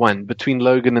unwanted one between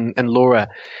Logan and Laura.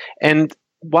 And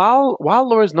while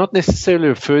Laura is not necessarily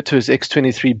referred to as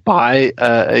X-23 by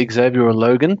Xavier or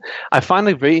Logan, I find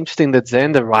it very interesting that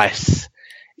Xander Rice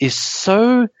is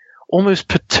so almost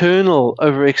paternal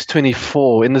over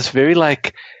X-24 in this very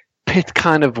pet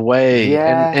kind of way.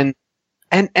 Yeah.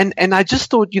 And I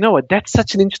just thought, that's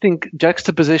such an interesting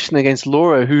juxtaposition against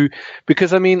Laura, who,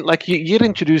 because I mean, you get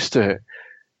introduced to her.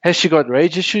 Has she got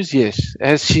rage issues? Yes.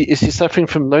 Is she suffering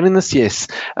from loneliness? Yes.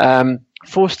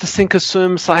 Forced to sink or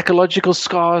swim, psychological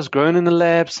scars, grown in the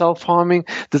lab, self-harming.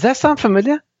 Does that sound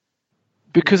familiar?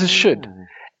 Because it should.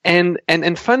 And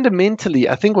fundamentally,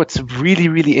 I think what's really,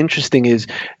 really interesting is,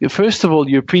 first of all,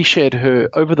 you appreciate her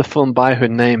over the film by her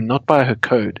name, not by her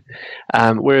code.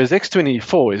 Whereas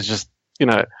X-24 is just,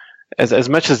 as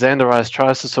much as Xander Rice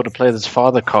tries to sort of play this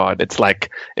father card, it's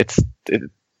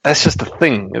that's just a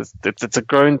thing. It's a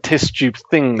grown test tube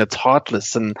thing that's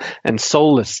heartless and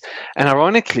soulless. And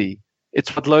ironically,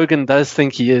 it's what Logan does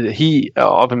think he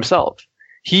of himself.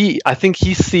 I think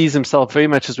he sees himself very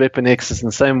much as Weapon X in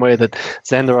the same way that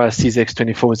Xander Rice sees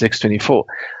X-24 as X-24.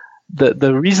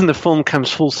 The reason the film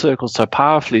comes full circle so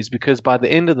powerfully is because by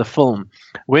the end of the film,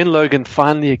 when Logan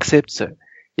finally accepts her,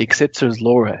 he accepts her as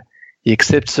Laura. He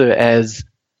accepts her as,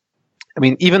 I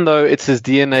mean, even though it's his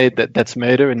DNA that's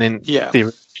made her, and then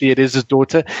theoretically it is his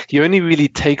daughter, he only really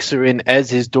takes her in as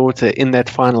his daughter in that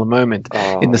final moment.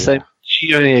 Same,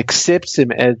 she only accepts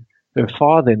him as her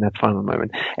father in that final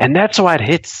moment. And that's why it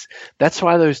hits. That's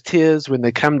why those tears, when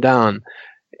they come down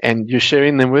and you're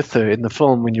sharing them with her in the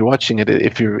film when you're watching it,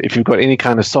 if you've got any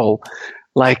kind of soul,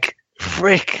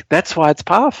 frick, that's why it's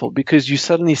powerful, because you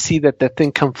suddenly see that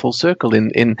thing come full circle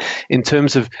in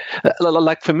terms of,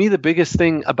 like, for me, the biggest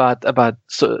thing about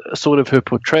sort of her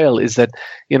portrayal is that,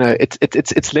 you know,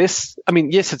 it's less, I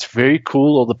mean, yes, it's very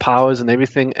cool, all the powers and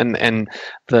everything, and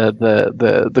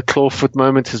the clawfoot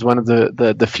moment is one of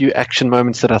the few action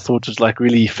moments that I thought was like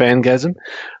really fangasm,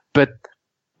 but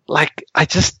like, I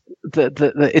just,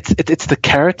 it's the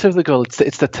character of the girl.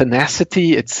 It's the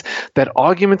tenacity. It's that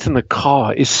argument in the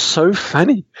car is so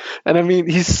funny, and I mean,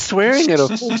 he's swearing at her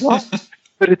full blast,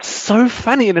 but it's so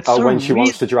funny, and it's so when she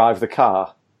wants to drive the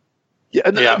car.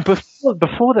 Yeah.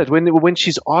 Before that, when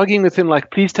she's arguing with him, like,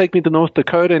 please take me to North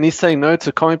Dakota, and he's saying, no, it's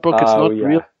a comic book, it's not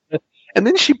real. And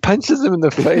then she punches him in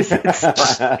the face.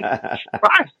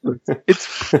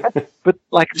 But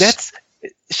like,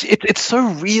 it's so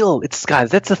real. It's, guys,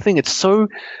 that's the thing. It's so,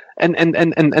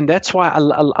 and that's why I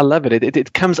love it.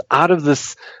 It comes out of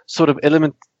this sort of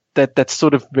element that's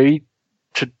sort of very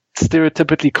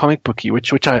stereotypically comic booky,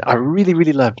 which I really,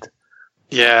 really loved.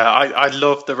 Yeah, I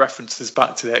love the references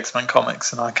back to the X-Men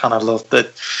comics, and I kind of love that,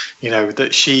 you know,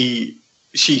 that she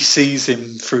sees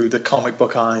him through the comic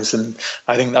book eyes, and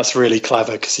I think that's really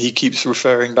clever, because he keeps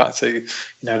referring back to, you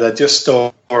know, they're just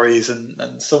stories,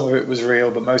 and some of it was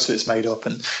real, but most of it's made up,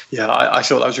 and yeah, I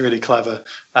thought that was really clever.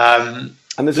 And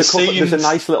there's a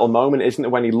nice little moment, isn't there,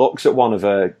 when he looks at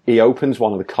he opens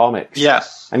one of the comics, yeah,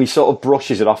 and he sort of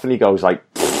brushes it off, and he goes like,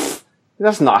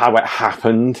 that's not how it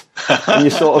happened. And you're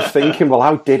sort of thinking, well,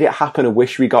 how did it happen? I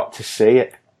wish we got to see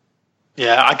it.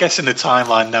 Yeah, I guess in the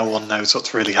timeline, no one knows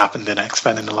what's really happened in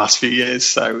X-Men in the last few years,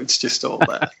 so it's just all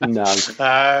there. No.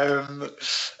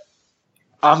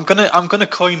 I'm gonna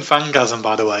coin Fangasm,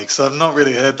 by the way, because I've not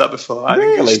really heard that before. I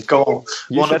think it should go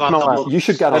on you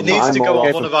should get on. It needs to go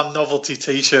on one of our novelty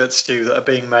T-shirts, Stu, that are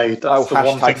being made. That's the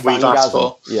one thing we've asked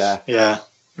for. Yeah.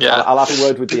 I'll have a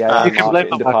word with the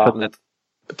marketing department.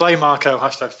 Blame Marco,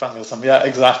 hashtag Fangasm. Yeah,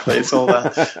 exactly. It's all there.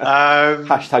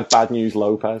 Hashtag Bad News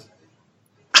Lopez.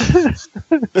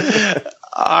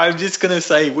 I'm just going to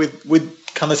say, with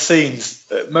kind of scenes,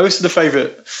 most of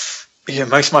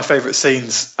my favourite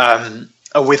scenes are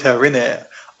with her in it.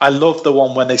 I love the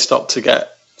one when they stop to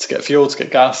get fuel, to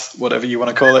get gas, whatever you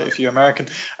want to call it if you're American.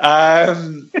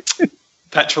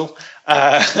 Petrol,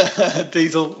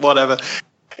 diesel, whatever.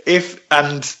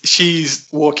 And she's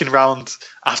walking around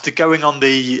after going on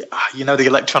the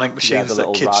electronic machines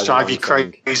that kids drive you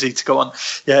crazy to go on.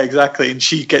 Yeah, exactly. And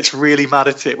she gets really mad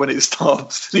at it when it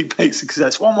stops. And he basically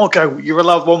says, "One more go. You're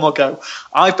allowed one more go."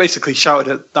 I've basically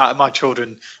shouted at that at my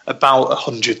children about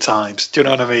 100 times. Do you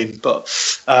know what I mean? But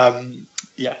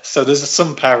yeah, so there's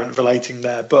some parent relating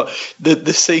there. But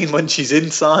the scene when she's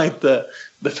inside the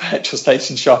petrol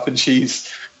station shop and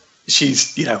she's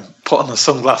put on the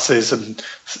sunglasses and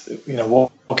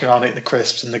walking around eating the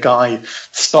crisps, and the guy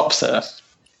stops her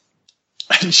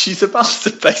and she's about to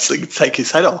basically take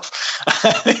his head off.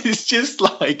 It's just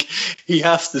like he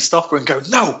has to stop her and go,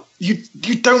 "No, you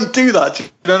don't do that." Do you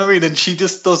know what I mean? And she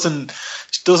just doesn't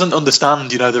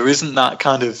understand. There isn't that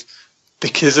kind of,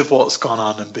 because of what's gone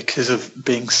on and because of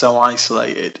being so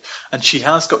isolated, and she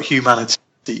has got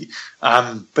humanity,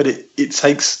 but it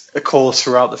takes a course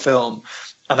throughout the film.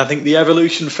 And I think the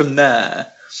evolution from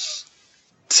there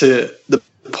to the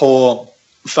poor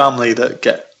family that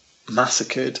get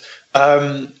massacred,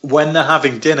 when they're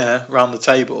having dinner around the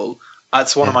table,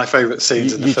 that's one of my favourite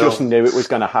scenes in the film. You just knew it was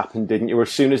going to happen, didn't you? As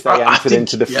soon as they entered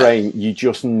into the frame, you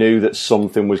just knew that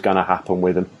something was going to happen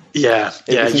with them. Yeah,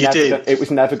 you did. It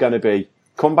was never going to be,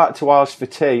 "Come back to ours for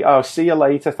tea. Oh, see you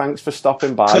later. Thanks for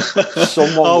stopping by."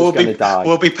 Someone was going to die.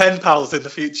 We'll be pen pals in the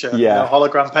future. Yeah.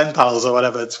 Hologram pen pals or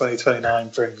whatever 2029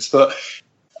 brings. But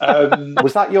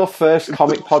was that your first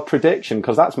Comic Pod prediction?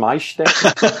 Because that's my shtick.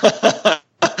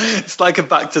 It's like a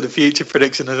Back to the Future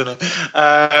prediction, isn't it?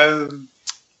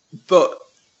 But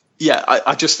yeah,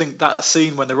 I just think that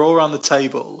scene when they're all around the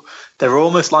table, they're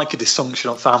almost like a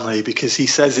dysfunctional family, because he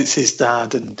says it's his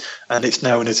dad and it's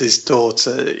known as his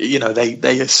daughter.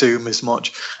 They assume as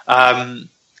much. And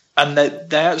they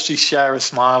actually share a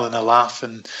smile and a laugh.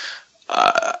 And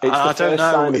it's the first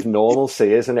sign of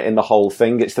normalcy, isn't it, in the whole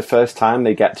thing? It's the first time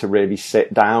they get to really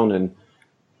sit down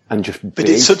and just be. But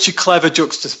it's such a clever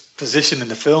juxtaposition in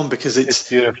the film, because it's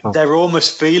beautiful. They're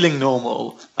almost feeling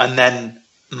normal and then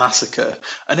massacre,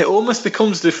 and it almost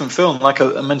becomes a different film. Like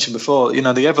I mentioned before,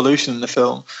 the evolution in the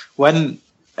film, when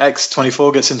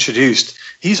X-24 gets introduced,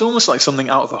 he's almost like something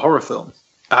out of a horror film,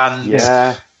 and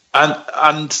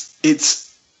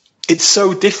it's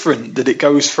so different that it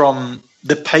goes from,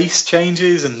 the pace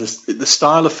changes and the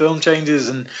style of film changes,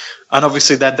 and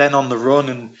obviously they're then on the run,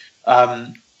 and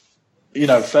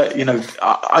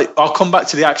I'll come back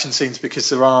to the action scenes, because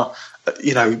there are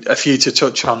a few to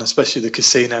touch on, especially the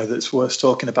casino, that's worth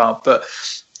talking about. But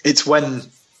it's when,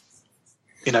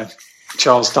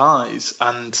 Charles dies,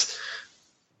 and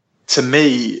to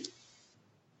me,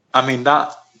 I mean,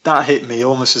 that hit me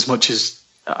almost as much as,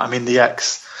 the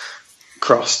X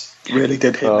cross really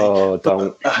did hit me. Oh,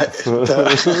 don't.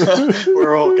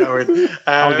 We're all going.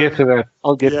 I'll get to that.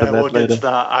 We'll get to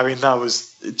that. That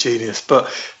was genius.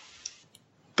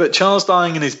 But Charles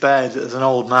dying in his bed as an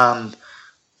old man,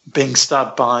 being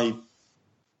stabbed by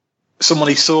someone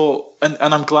he saw, and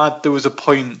I'm glad there was a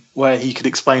point where he could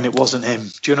explain it wasn't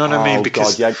him. Do you know what I mean?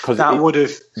 Because that would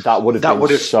have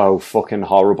been so fucking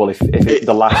horrible if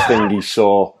the last thing he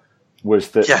saw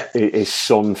was his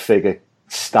son figure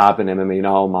stabbing him.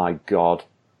 Oh my God.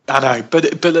 I know, but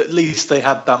at least they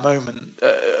had that moment,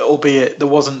 albeit there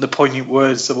wasn't the poignant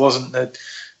words, there wasn't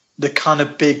the kind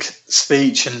of big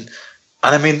speech, and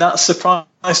that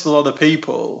surprised a lot of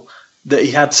people that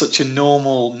he had such a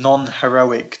normal,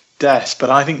 non-heroic death. But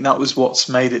I think that was what's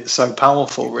made it so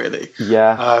powerful, really.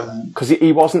 Yeah, because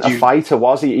he wasn't a fighter,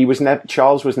 was he?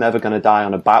 Charles was never going to die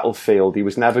on a battlefield. He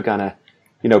was never going to,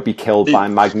 be killed by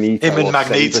Magneto. Him and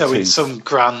Magneto in some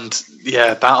grand,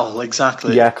 battle,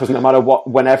 exactly. Yeah, because no matter what,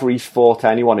 whenever he's fought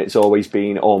anyone, it's always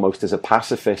been almost as a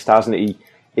pacifist, hasn't he?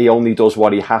 He only does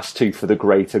what he has to for the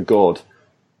greater good.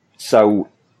 So,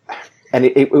 and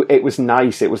it was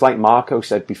nice. It was like Marco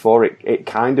said before, it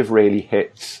kind of really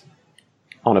hits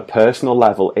on a personal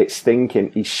level. It's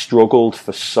thinking he struggled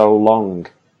for so long,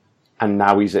 and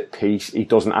now he's at peace. He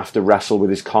doesn't have to wrestle with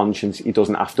his conscience. He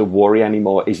doesn't have to worry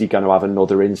anymore. Is he going to have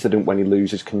another incident when he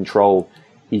loses control?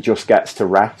 He just gets to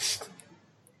rest.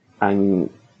 And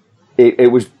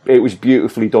it was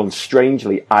beautifully done.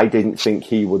 Strangely, I didn't think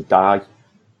he would die.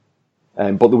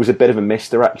 But there was a bit of a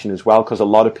misdirection as well, because a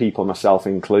lot of people, myself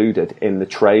included, in the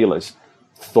trailers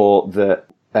thought that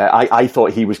I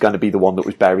thought he was going to be the one that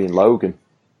was burying Logan.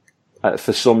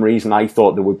 For some reason, I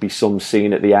thought there would be some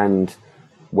scene at the end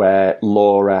where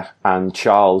Laura and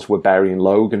Charles were burying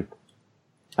Logan,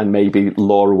 and maybe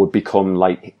Laura would become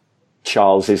like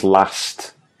Charles's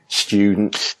last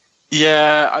student.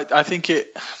 Yeah, I think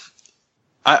it.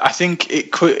 I think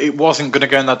it wasn't going to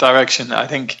go in that direction. I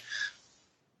think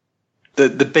the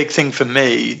big thing for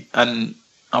me, and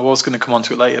I was going to come on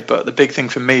to it later, but the big thing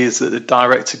for me is that the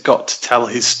director got to tell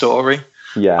his story.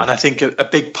 Yeah, and I think a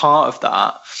big part of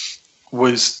that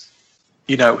was,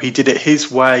 he did it his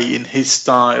way, in his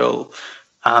style,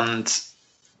 and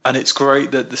it's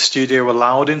great that the studio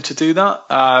allowed him to do that.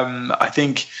 I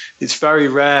think it's very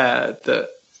rare that,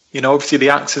 obviously the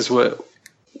actors were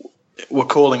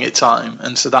calling it time,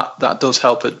 and so that does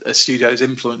help a studio's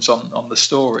influence on the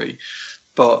story.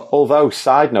 But although,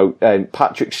 side note,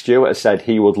 Patrick Stewart has said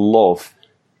he would love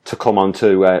to come on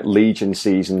to Legion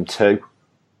season 2.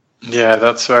 Yeah,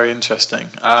 that's very interesting.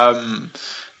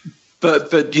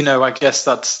 But I guess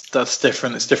that's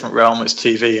different. It's different realm. It's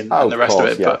TV and the rest of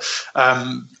it. Yeah. But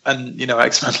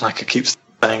X-Men, like I keep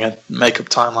saying, make up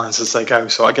timelines as they go.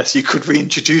 So I guess you could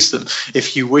reintroduce them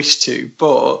if you wish to.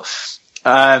 But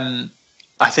I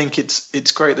think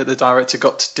it's great that the director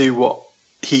got to do what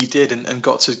he did and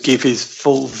got to give his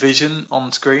full vision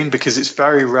on screen, because it's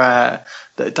very rare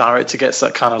that a director gets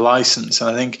that kind of license.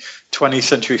 And I think 20th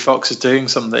Century Fox is doing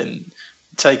something,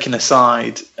 taking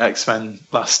aside X-Men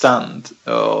Last Stand,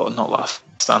 or not Last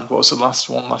Stand, what was the last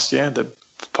one last year? The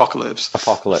Apocalypse.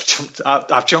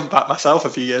 I've jumped back myself a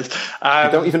few years.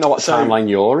 You don't even know what timeline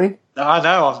you're in? I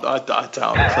know, I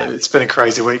don't. It's been a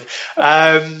crazy week.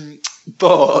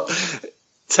 But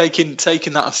taking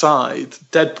that aside,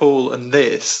 Deadpool and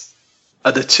this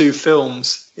are the two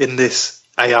films in this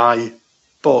AI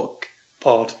book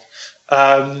pod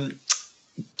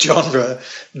genre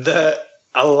that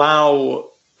allow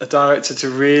a director to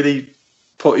really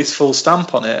put his full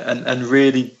stamp on it and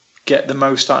really get the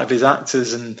most out of his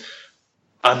actors. And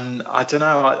I don't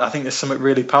know, I think there's something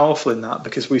really powerful in that,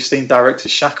 because we've seen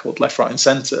directors shackled left, right and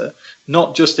centre,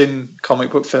 not just in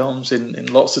comic book films,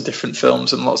 in lots of different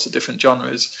films and lots of different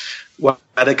genres, where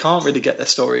they can't really get their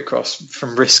story across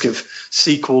from risk of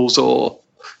sequels or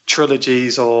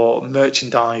trilogies or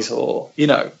merchandise or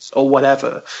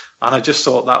whatever. And I just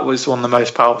thought that was one of the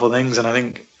most powerful things. And I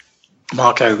think,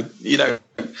 Marco,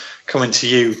 coming to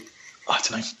you, I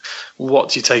don't know, what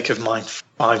do you take of my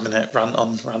 5-minute rant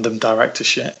on random director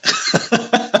shit?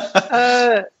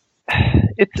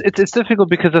 It's difficult,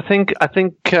 because I think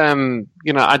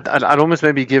I'd almost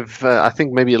maybe give I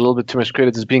think maybe a little bit too much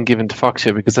credit is being given to Fox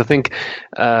here, because I think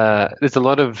there's a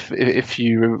lot of, if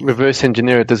you reverse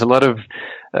engineer it, there's a lot of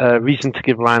reason to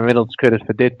give Ryan Reynolds credit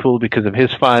for Deadpool because of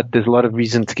his fight. There's a lot of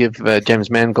reason to give James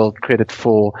Mangold credit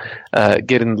for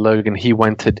getting Logan he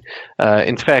wanted.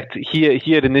 In fact,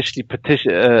 he had initially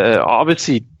petitioned.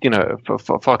 Obviously,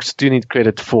 Fox do need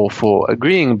credit for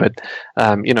agreeing, but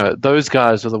those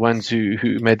guys are the ones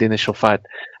who made the initial fight.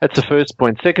 That's the first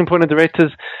point. Second point of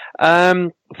directors,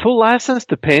 full license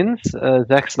depends.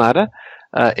 Zack Snyder.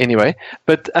 Anyway,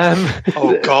 but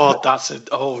oh god, that's a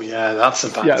bad. Yeah,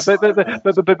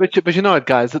 but you know what,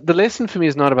 guys? The lesson for me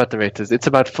is not about directors. It's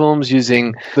about films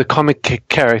using the comic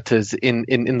characters in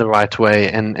the right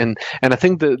way. And I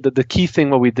think the key thing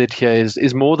what we did here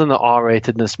is more than the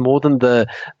R-ratedness, more than the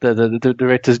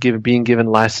directors being given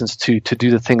license to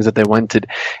do the things that they wanted.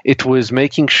 It was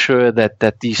making sure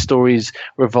that these stories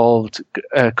revolved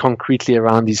concretely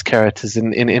around these characters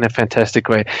in a fantastic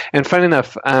way. And funny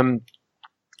enough,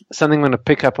 something I'm going to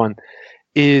pick up on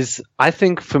is, I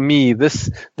think for me, this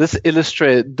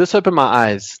opened my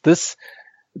eyes. If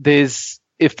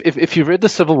you read the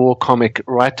Civil War comic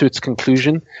right to its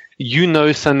conclusion,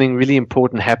 something really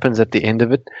important happens at the end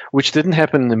of it, which didn't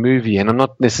happen in the movie. And I'm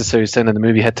not necessarily saying that the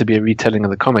movie had to be a retelling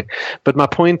of the comic, but my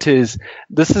point is,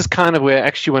 this is kind of where I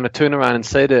actually want to turn around and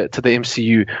say to the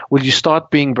MCU, will you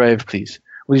start being brave, please?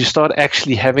 Will you start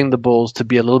actually having the balls to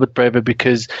be a little bit braver,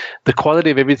 because the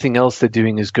quality of everything else they're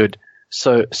doing is good.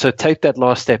 So take that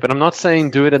last step. And I'm not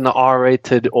saying do it in the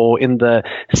R-rated or in the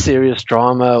serious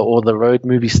drama or the road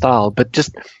movie style, but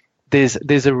just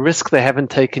there's a risk they haven't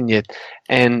taken yet.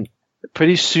 And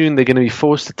pretty soon they're going to be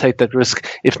forced to take that risk,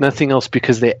 if nothing else,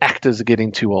 because their actors are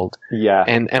getting too old. Yeah,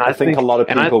 and I think a lot of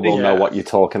people will know what you're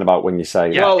talking about when you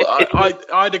say that. Well,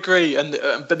 I'd agree,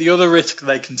 but the other risk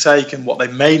they can take and what they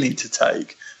may need to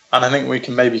take, and I think we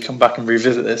can maybe come back and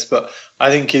revisit this, but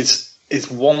I think is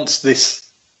once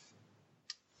this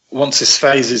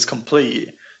phase is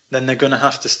complete, then they're going to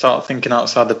have to start thinking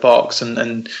outside the box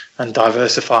and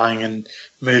diversifying and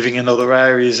moving in other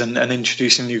areas and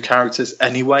introducing new characters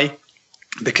anyway,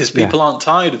 because people aren't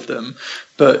tired of them,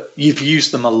 but you've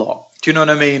used them a lot. Do you know what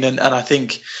I mean? And I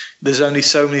think there's only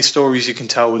so many stories you can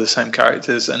tell with the same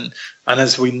characters, and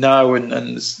as we know, and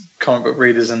as comic book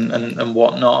readers and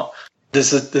whatnot,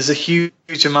 there's a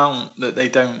huge amount that they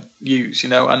don't use,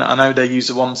 and I know they use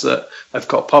the ones that have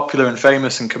got popular and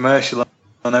famous and commercial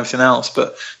and everything else,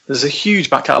 but there's a huge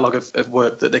back catalogue of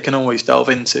work that they can always delve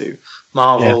into.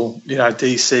 Marvel,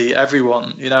 DC,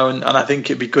 everyone, and I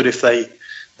think it'd be good if they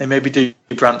maybe do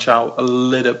branch out a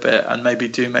little bit and maybe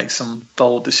do make some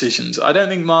bold decisions. I don't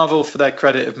think Marvel, for their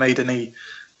credit, have made any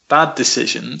bad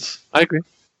decisions. I agree.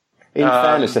 In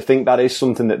fairness, I think that is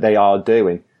something that they are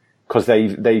doing, because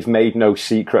they've made no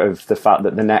secret of the fact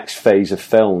that the next phase of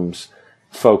films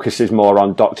focuses more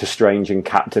on Doctor Strange and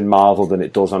Captain Marvel than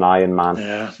it does on Iron Man.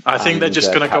 Yeah, I think they're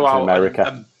just going to go out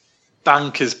and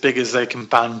bank as big as they can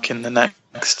bank in the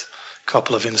next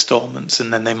couple of installments,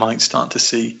 and then they might start to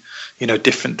see,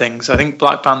 different things. I think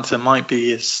Black Panther might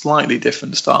be a slightly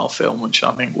different style film, which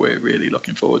I think we're really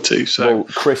looking forward to. So,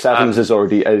 Chris Evans has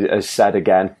already has said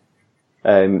again.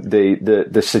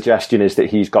 The suggestion is that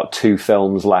he's got 2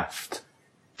 films left,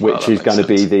 which is going to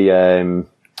be the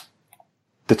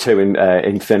 2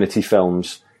 Infinity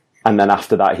films, and then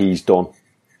after that he's done,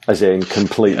 as in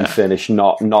completely finished,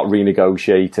 not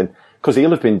renegotiating, because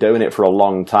he'll have been doing it for a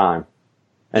long time.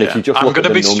 And if you just look at the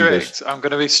numbers, I'm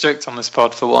going to be strict on this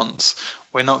pod for once.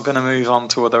 We're not going to move on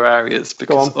to other areas,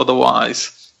 because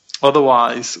otherwise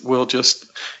we'll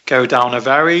just go down a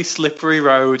very slippery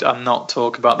road and not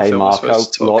talk about the film we're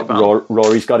supposed to talk about.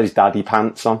 Rory's got his daddy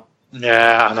pants on.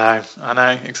 Yeah, I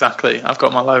know, exactly. I've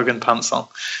got my Logan pants on,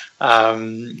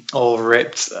 all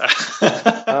ripped.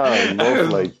 Oh,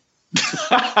 lovely.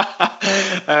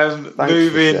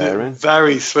 Moving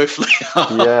very swiftly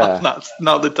on. Yeah. That's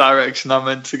not the direction I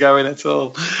meant to go in at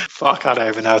all. Fuck, I don't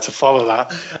even know how to follow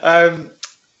that.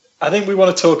 I think we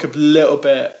want to talk a little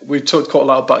bit. We've talked quite a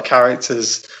lot about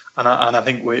characters, and I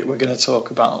think we're going to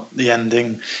talk about the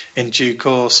ending in due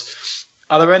course.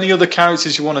 Are there any other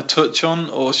characters you want to touch on,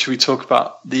 or should we talk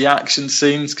about the action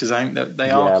scenes? Because I think that they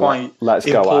are quite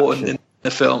important in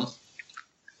the film.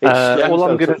 All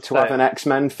I'm going to have an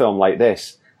X-Men film like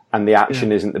this, and the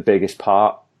action isn't the biggest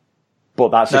part, but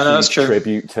that's a huge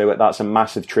tribute to it. That's a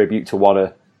massive tribute to what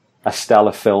a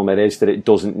stellar film it is, that it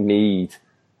doesn't need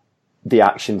the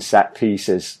action set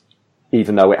pieces,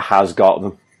 even though it has got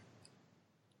them.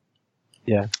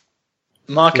 Yeah.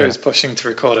 Marco is pushing to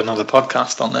record another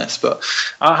podcast on this, but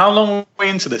how long are we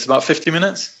into this? About 50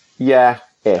 minutes?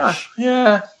 Yeah-ish.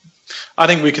 Yeah. I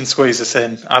think we can squeeze this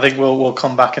in. I think we'll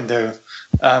come back and do...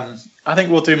 I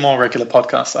think we'll do more regular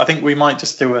podcasts. I think we might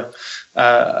just do a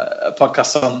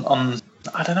podcast on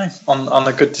I don't know, on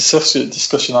a good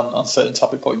discussion on certain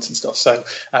topic points and stuff. So,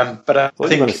 but I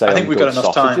think we've got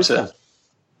enough time to.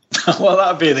 Well,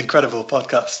 that would be an incredible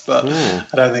podcast, but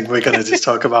I don't think we're going to just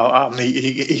talk about our meat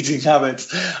eating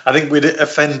habits. I think we'd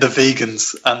offend the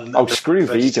vegans. Screw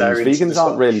vegans. Vegans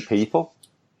aren't really people.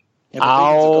 Yeah, but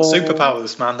vegans have got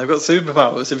superpowers, man. They've got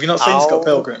superpowers. Have you not seen Scott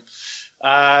Pilgrim?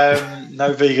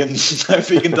 No vegan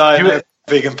diet, no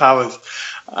vegan powers.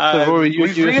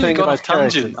 We've really got off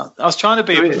tangent. I was trying to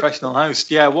be a professional host.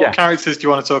 Yeah, what characters do you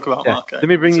want to talk about, Marco? Let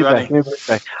me bring you back.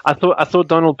 I thought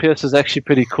Donald Pierce was actually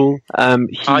pretty cool.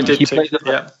 I did too.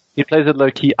 He plays it low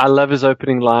key. I love his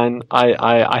opening line.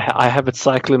 I have it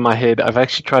cycle in my head. I've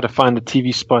actually tried to find a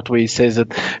TV spot where he says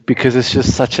it because it's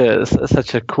just such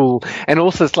a cool. And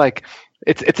also, it's like.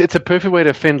 It's a perfect way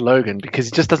to offend Logan because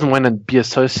he just doesn't want to be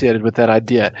associated with that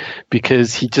idea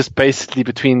because he just basically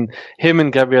between him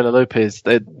and Gabriela Lopez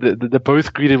they're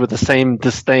both greeted with the same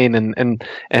disdain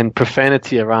and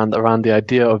profanity around the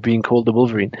idea of being called the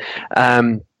Wolverine.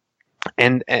 And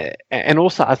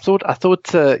also I thought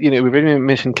we already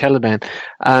mentioned Caliban.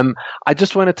 I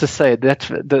just wanted to say that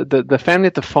the family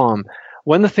at the farm.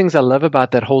 One of the things I love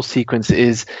about that whole sequence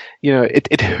is,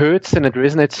 it hurts and it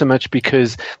resonates so much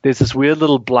because there's this weird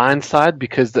little blind side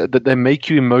because they make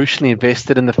you emotionally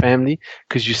invested in the family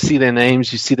because you see their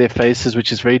names, you see their faces,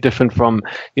 which is very different from,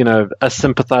 us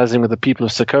sympathizing with the people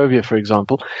of Sokovia, for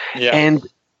example. Yeah.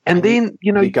 And then,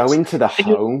 you go into the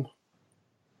home.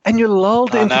 And you're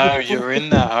lulled into you're in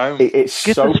the home. It's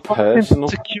so personal.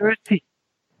 Security.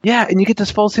 Yeah, and you get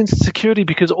this false sense of security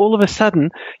because all of a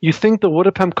sudden you think the water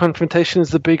pump confrontation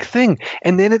is the big thing,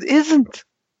 and then it isn't.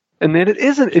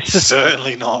 It's just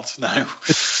certainly not. No.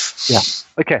 Yeah.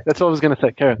 Okay, that's what I was going to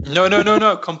say, Karen.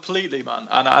 No, completely, man.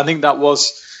 And I think that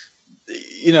was,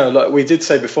 like we did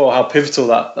say before, how pivotal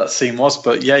that scene was.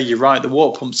 But yeah, you're right. The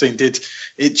water pump scene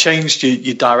changed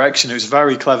your direction. It was a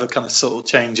very clever kind of subtle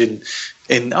change in.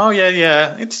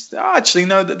 It's actually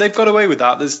no. They've got away with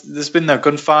that. There's been no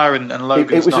gunfire and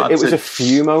Logan's it was a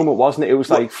few moment, wasn't it? It was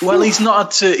like he's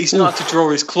not had to draw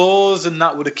his claws, and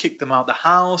that would have kicked them out the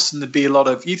house, and there'd be a lot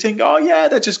of you think,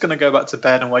 they're just going to go back to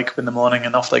bed and wake up in the morning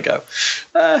and off they go.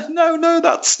 No,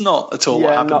 that's not at all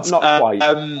what happens. Not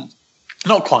quite.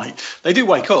 Not quite. They do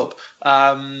wake up for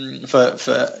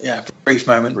a brief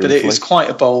moment, but it is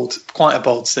quite a bold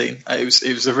scene.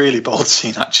 It was a really bold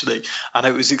scene actually, and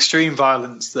it was extreme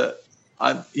violence that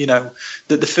that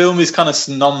the film is kind of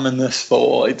synonymous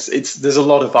for. There's a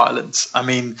lot of violence. I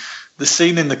mean, the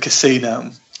scene in the casino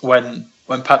when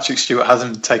Patrick Stewart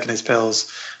hasn't taken his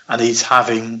pills and he's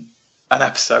having an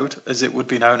episode, as it would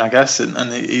be known, I guess,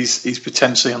 and he's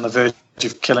potentially on the verge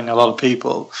of killing a lot of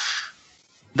people.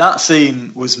 That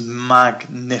scene was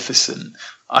magnificent.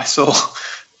 I saw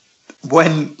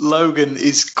when Logan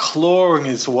is clawing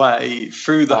his way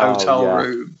through the hotel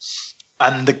room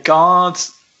and the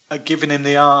guards are giving him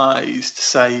the eyes to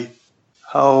say,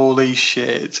 holy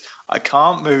shit, I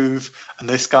can't move and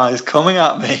this guy is coming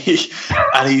at me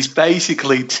and he's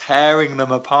basically tearing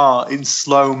them apart in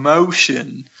slow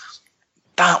motion.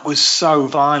 That was so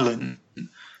violent.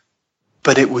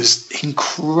 But it was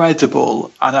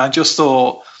incredible, and I just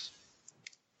thought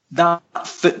that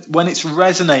when it's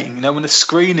resonating, when the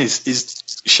screen is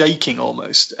shaking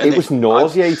almost, and it was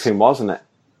nauseating, wasn't it?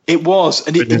 It was,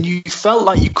 and you felt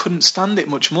like you couldn't stand it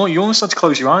much more. You almost had to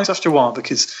close your eyes after a while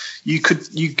because you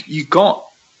got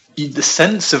the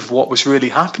sense of what was really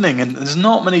happening. And there's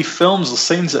not many films or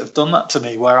scenes that have done that to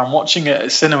me, where I'm watching it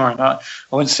at cinema and I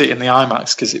went to see it in the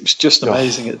IMAX because it was just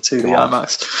amazing at 2D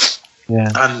IMAX.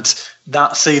 Yeah. And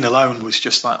that scene alone was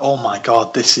just like, oh my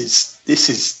God, this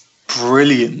is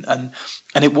brilliant. And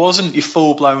it wasn't your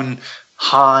full blown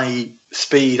high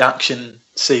speed action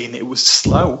scene. It was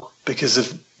slow because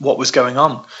of what was going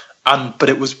on. But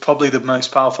it was probably the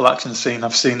most powerful action scene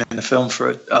I've seen in the film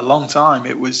for a long time.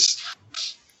 It was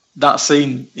that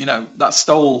scene, that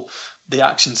stole the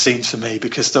action scenes for me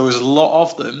because there was a lot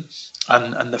of them.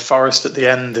 And the forest at the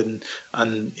end, and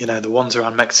the ones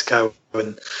around Mexico,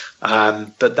 but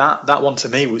that one to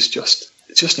me was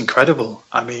just incredible.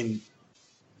 I mean,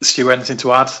 Stu, anything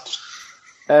to add?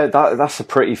 That's a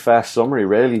pretty fair summary,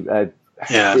 really.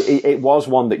 Yeah, it was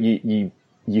one that you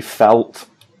felt.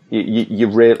 You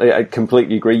really, I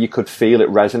completely agree. You could feel it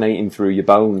resonating through your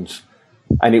bones,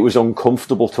 and it was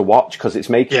uncomfortable to watch because it's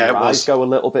making your eyes go a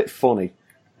little bit funny.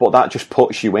 But that just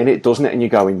puts you in it, doesn't it? And you're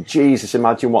going, Jesus,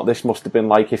 imagine what this must have been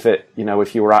like if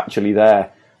you were actually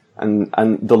there. And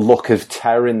the look of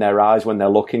terror in their eyes when they're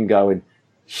looking, going,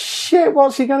 shit,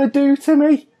 what's he going to do to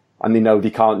me? And they know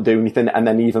they can't do anything. And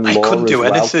then even Laura couldn't do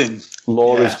anything.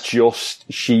 Laura's just,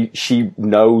 she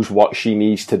knows what she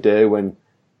needs to do. And,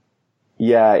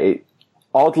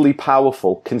 oddly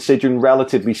powerful, considering,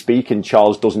 relatively speaking,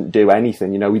 Charles doesn't do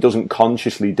anything. He doesn't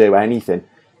consciously do anything.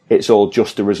 It's all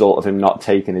just a result of him not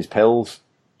taking his pills.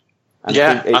 And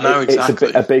I know, exactly.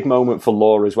 It's a big moment for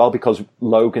Laura as well, because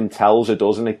Logan tells her,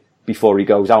 doesn't he, before he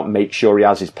goes out, make sure he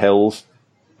has his pills.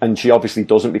 And she obviously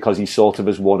doesn't, because he sort of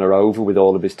has won her over with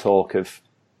all of his talk of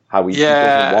how he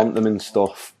doesn't want them and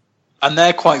stuff. And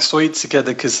they're quite sweet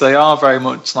together, because they are very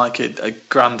much like a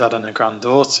granddad and a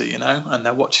granddaughter, and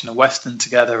they're watching a Western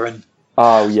together. And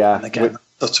and again,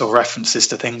 subtle references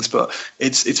to things, but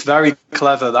it's very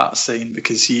clever, that scene,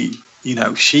 because she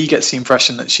gets the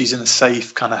impression that she's in a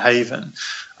safe kind of haven,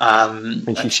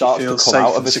 and she starts to come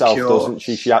out of herself, doesn't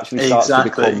she? She actually starts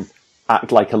to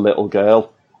act like a little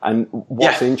girl. And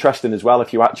what's interesting as well,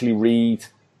 if you actually read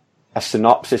a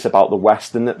synopsis about the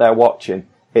Western that they're watching,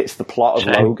 it's the plot of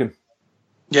Logan.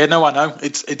 Yeah, no, I know.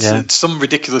 It's some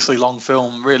ridiculously long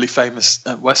film, really famous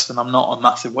Western. I'm not a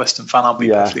massive Western fan, I'll be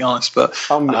perfectly honest. But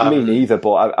me neither,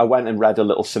 but I went and read a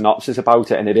little synopsis about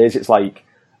it, and it's like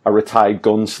a retired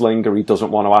gunslinger. He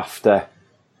doesn't want to have to,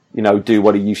 do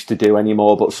what he used to do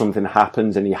anymore, but something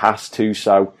happens and he has to,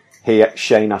 so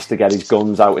Shane has to get his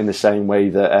guns out in the same way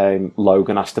that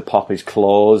Logan has to pop his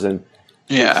claws, and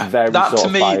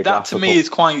that to me is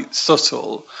quite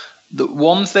subtle. The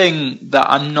one thing that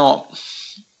I'm not...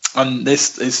 And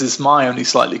this is my only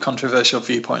slightly controversial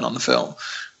viewpoint on the film,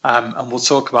 and we'll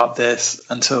talk about this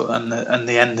until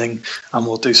the ending, and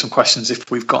we'll do some questions if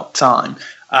we've got time.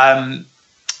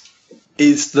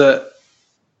 Is that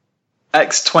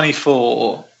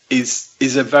X-24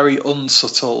 is a very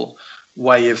unsubtle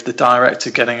way of the director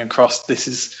getting across. This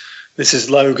is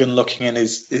Logan looking in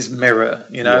his mirror.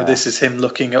 This is him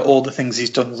looking at all the things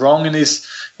he's done wrong in his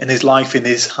life, in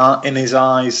his heart, in his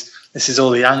eyes. This is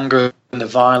all the anger and the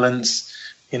violence.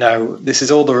 This is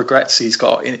all the regrets he's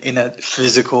got in a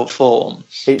physical form.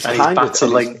 He's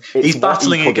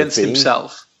battling against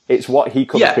himself. It's what he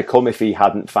could have become if he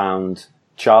hadn't found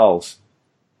Charles.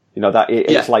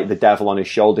 It's like the devil on his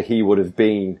shoulder. He would have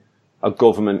been a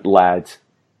government-led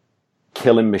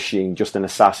killing machine, just an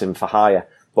assassin for hire.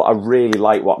 But I really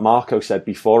like what Marco said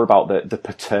before about the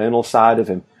paternal side of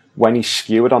him. When he's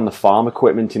skewered on the farm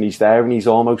equipment and he's there and he's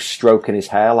almost stroking his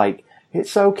hair like,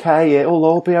 it's okay, it'll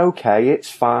all be okay, it's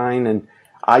fine. And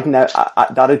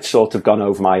that had sort of gone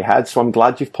over my head, so I'm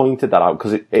glad you've pointed that out,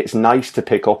 because it's nice to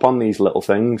pick up on these little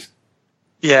things.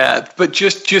 Yeah, but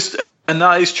just and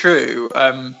that is true,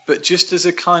 but just as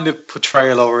a kind of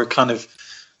portrayal or a kind of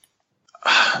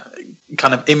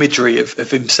imagery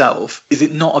of himself, is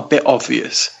it not a bit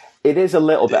obvious? It is a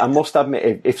little bit. I must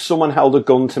admit, if someone held a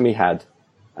gun to me head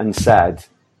and said,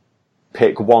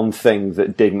 pick one thing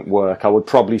that didn't work, I would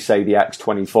probably say the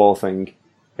X-24 thing,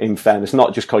 in fairness,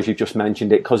 not just because you've just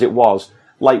mentioned it, because it was,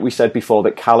 like we said before,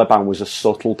 that Caliban was a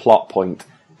subtle plot point.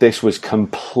 This was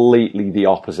completely the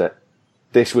opposite.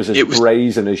 This was as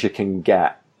brazen as you can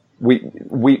get. We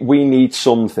need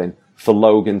something for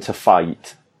Logan to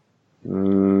fight.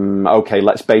 Okay,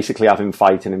 let's basically have him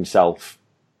fighting himself.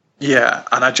 Yeah,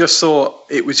 and I just thought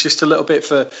it was just a little bit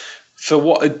for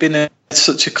what had been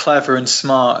such a clever and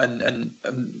smart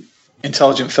and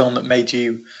intelligent film that made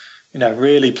you,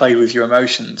 really play with your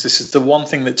emotions. This is the one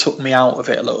thing that took me out of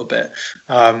it a little bit.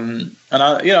 And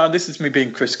this is me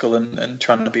being critical and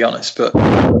trying to be honest. But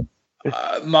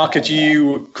Marco, do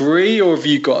you agree, or have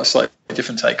you got a slightly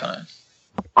different take on it?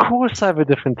 Of course I have a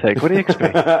different take. What do you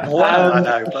expect? Well, I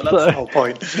know, but that's the whole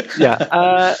point.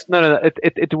 Yeah. No.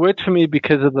 It worked for me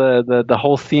because of the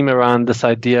whole theme around this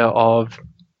idea of,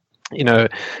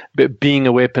 being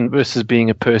a weapon versus being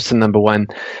a person, number one.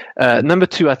 Number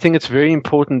two, I think it's very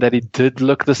important that he did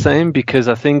look the same, because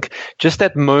I think just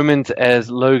that moment as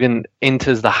Logan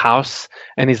enters the house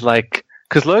and he's like,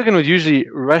 because Logan would usually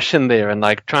rush in there and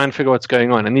like try and figure out what's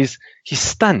going on, and he's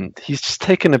stunned. He's just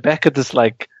taken aback at this,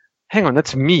 like, hang on,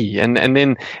 that's me. And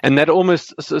that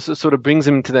almost sort of brings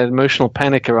him to that emotional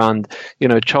panic around,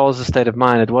 Charles' state of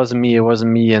mind. It wasn't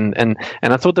me. And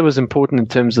I thought that was important in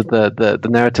terms of the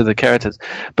narrative of the characters.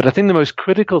 But I think the most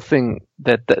critical thing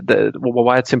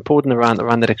why it's important around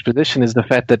that exposition is the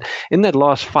fact that in that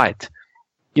last fight,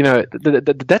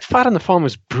 that fight on the farm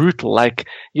was brutal. Like,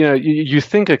 you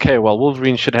think, okay, well,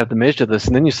 Wolverine should have the measure of this.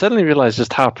 And then you suddenly realize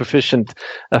just how proficient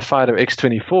a fighter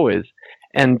X-24 is.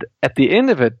 And at the end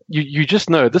of it, you just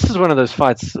know this is one of those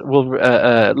fights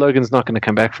Logan's not going to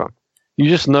come back from. You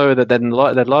just know that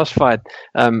that last fight,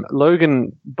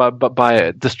 Logan,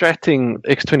 by distracting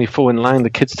X-24 and allowing the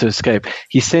kids to escape,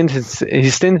 he's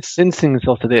sentencing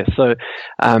himself to death. So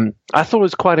I thought it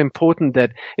was quite important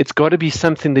that it's got to be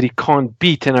something that he can't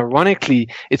beat. And ironically,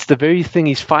 it's the very thing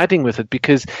he's fighting with it,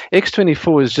 because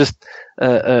X-24 is just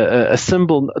a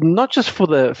symbol, not just for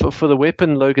the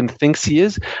weapon Logan thinks he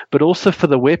is, but also for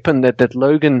the weapon that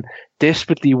Logan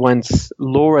desperately wants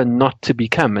Laura not to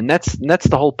become. And that's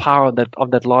the whole power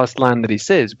of that last line that he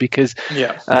says, because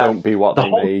don't be what they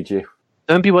made you.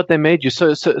 Don't be what they made you.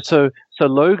 So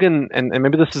Logan, and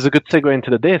maybe this is a good segue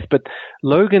into the death, but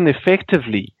Logan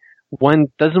effectively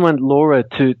doesn't want Laura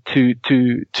to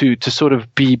sort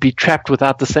of be trapped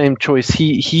without the same choice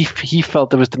he felt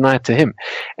that was denied to him,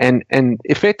 and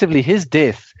effectively his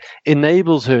death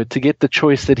enables her to get the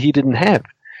choice that he didn't have,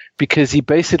 because he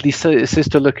basically says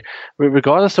to her, look,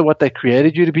 regardless of what they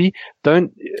created you to be,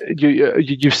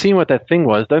 you've seen what that thing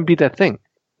was, don't be that thing.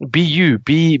 Be you.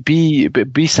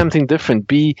 Be something different.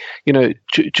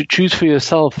 Choose for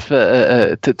yourself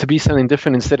to be something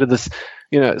different instead of this.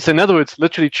 So in other words,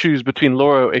 literally choose between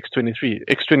Laura or X-23.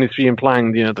 X-23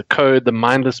 implying the code, the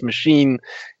mindless machine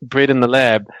bred in the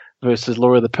lab, versus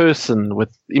Laura the person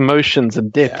with emotions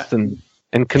and depth and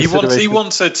consideration. He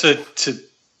wants her to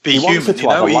be human.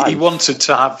 He wanted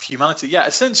to have humanity. Yeah,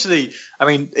 essentially, I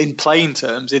mean, in plain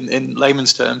terms, in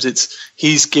layman's terms, it's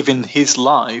he's giving his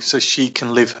life so she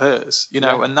can live hers.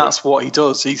 And that's what he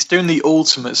does. He's doing the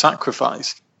ultimate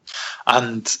sacrifice,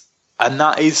 and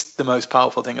that is the most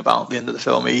powerful thing about the end of the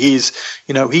film. He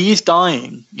is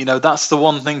dying. That's the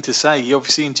one thing to say. He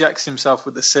obviously injects himself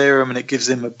with the serum, and it gives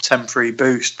him a temporary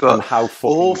boost. But and how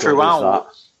all throughout,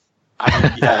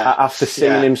 after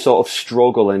seeing him sort of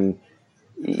struggle and.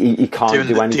 He can't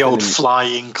do anything. The old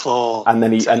flying claw, and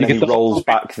then he rolls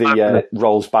back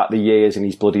the years, and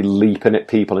he's bloody leaping at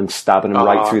people and stabbing them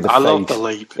right through the face. I love the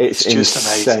leap. It's just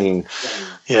insane.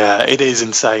 Yeah, it is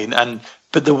insane.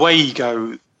 But the way he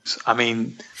goes, I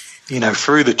mean,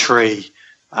 through the tree,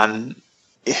 and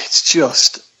it's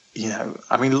just,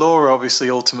 I mean, Laura obviously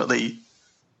ultimately,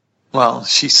 well,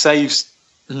 she saves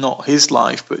not his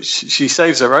life, but she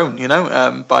saves her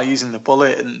own, by using the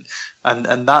bullet,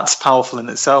 and that's powerful in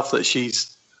itself, that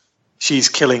she's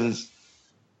killing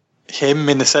him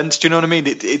in a sense. Do you know what I mean?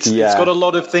 It's got a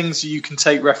lot of things you can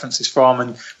take references from,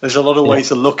 and there's a lot of ways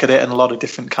to look at it, and a lot of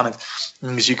different kind of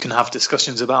things you can have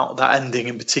discussions about that ending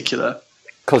in particular.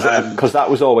 Because that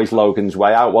was always Logan's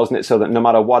way out, wasn't it? So that no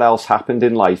matter what else happened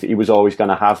in life, he was always going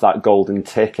to have that golden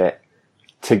ticket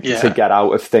to get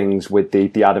out of things with the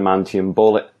adamantium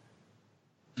bullet.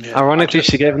 Yeah, ironically,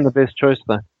 she gave him the best choice,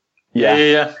 though.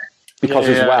 Yeah. Because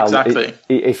as well, exactly.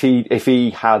 If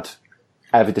he had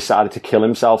ever decided to kill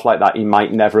himself like that, he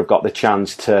might never have got the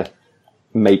chance to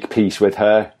make peace with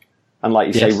her. And like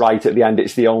you say, right at the end,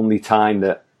 it's the only time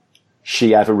that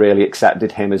she ever really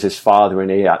accepted him as his father,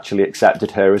 and he actually accepted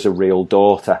her as a real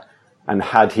daughter. And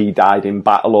had he died in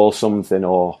battle or something,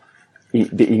 or he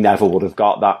never would have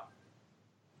got that.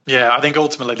 Yeah, I think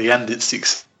ultimately at the end it's the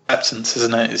acceptance,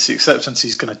 isn't it? It's the acceptance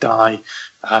he's going to die,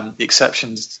 the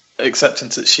acceptance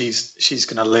that she's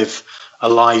going to live a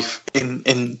life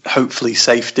in hopefully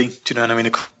safety. Do you know what I mean?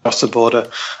 Across the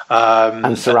border,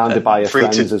 and surrounded by her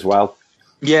friends as well.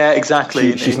 Yeah,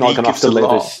 exactly. She's not going to have to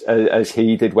live as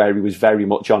he did, where he was very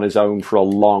much on his own for a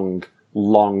long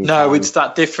time. No, it's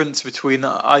that difference between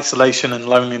isolation and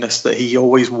loneliness that he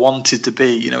always wanted to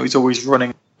be. He's always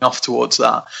running off towards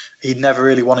that. He never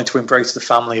really wanted to embrace the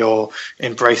family or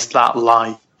embrace that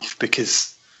life,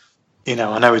 because I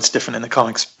know it's different in the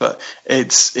comics, but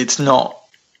it's not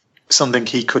something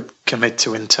he could commit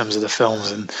to in terms of the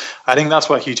films. And I think that's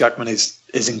why Hugh Jackman is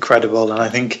incredible. And I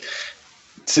think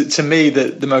to me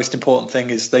the most important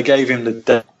thing is they gave him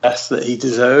the death that he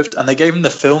deserved, and they gave him the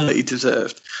film that he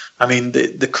deserved. I mean,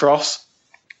 the cross,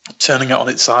 turning it on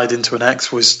its side into an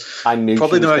X, was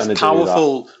probably the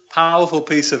most powerful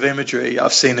piece of imagery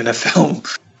I've seen in a film.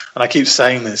 And I keep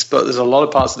saying this, but there's a lot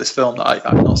of parts of this film that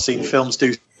I've not seen films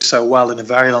do so well in a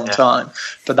very long time.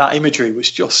 But that imagery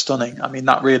was just stunning. I mean,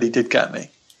 that really did get me.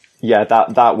 Yeah,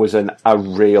 that was a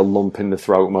real lump in the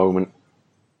throat moment.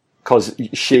 Because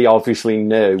she obviously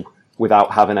knew,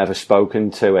 without having ever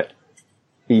spoken to it,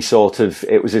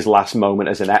 it was his last moment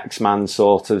as an X-Man,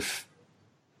 sort of.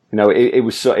 It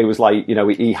was like,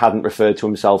 he hadn't referred to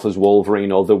himself as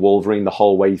Wolverine or the Wolverine the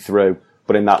whole way through,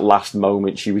 but in that last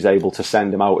moment, she was able to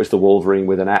send him out as the Wolverine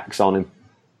with an X on him.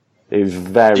 It was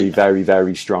very, very,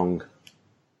 very strong.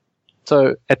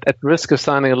 So, at risk of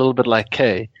sounding a little bit like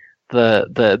Kay,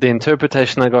 the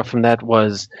interpretation I got from that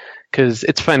was, because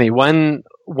it's funny, one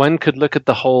could look at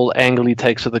the whole angle he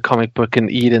takes with the comic book in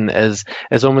Eden as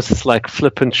almost this like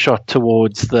flippant shot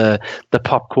towards the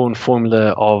popcorn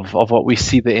formula of what we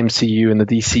see the MCU and the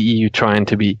DCEU trying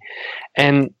to be.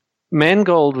 And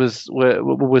Mangold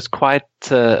was quite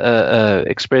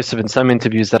expressive in some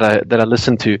interviews that I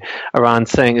listened to, around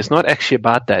saying it's not actually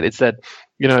about that. It's that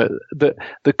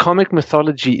the comic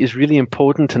mythology is really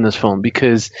important in this film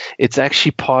because it's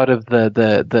actually part of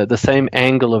the same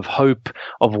angle of hope,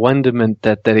 of wonderment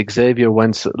that Xavier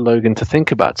wants Logan to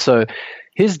think about. So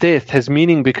his death has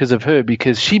meaning because of her,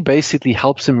 because she basically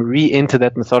helps him re-enter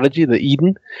that mythology, the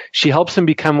Eden. She helps him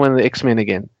become one of the X-Men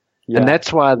again. Yeah. And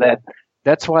that's why that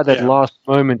last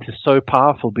moment is so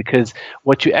powerful, because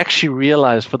what you actually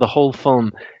realize for the whole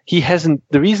film, and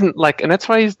that's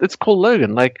why it's called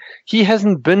Logan. Like, he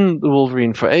hasn't been the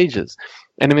Wolverine for ages.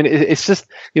 And I mean, it's just,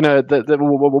 one of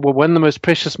the most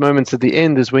precious moments at the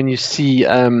end is when you see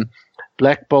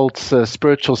Black Bolt's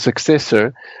spiritual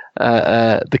successor,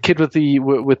 the kid with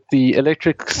the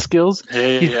electric skills.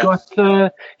 He's got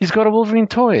a Wolverine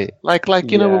toy, with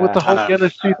the whole yellow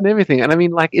suit and everything. And I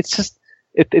mean, like, it's just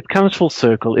it comes full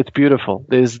circle. It's beautiful.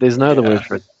 There's no other word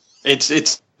for it. It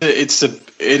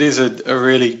is a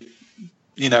really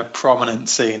prominent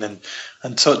scene and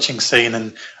touching scene,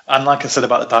 and like I said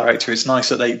about the director, it's nice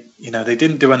that they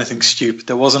didn't do anything stupid.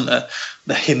 There wasn't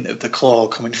the hint of the claw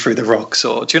coming through the rocks,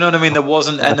 or do you know what I mean? There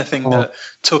wasn't anything that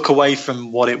took away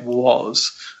from what it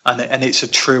was, and it's a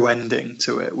true ending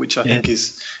to it, which I think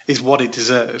is what it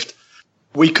deserved.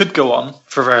 We could go on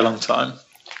for a very long time,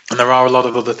 and there are a lot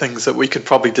of other things that we could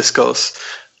probably discuss,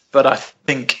 but I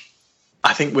think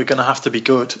we're going to have to be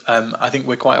good. I think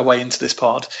we're quite a way into this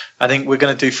pod. I think we're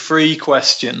going to do 3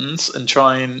 questions and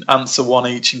try and answer one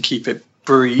each and keep it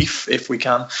brief if we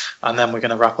can. And then we're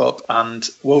going to wrap up and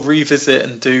we'll revisit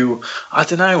and do, I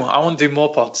don't know, I want to do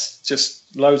more pods, just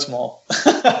loads more.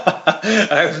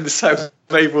 So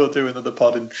maybe we'll do another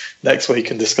pod next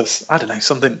week and discuss, I don't know,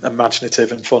 something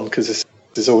imaginative and fun, because this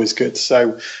is always good.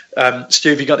 So, Stu,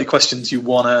 have you got any questions do you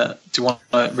want to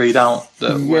read out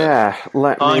that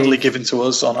were kindly given to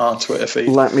us on our Twitter feed?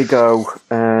 Let me go.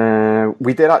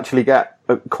 We did actually get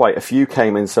quite a few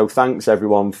came in, so thanks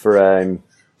everyone for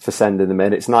sending them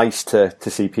in. It's nice to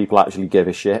see people actually give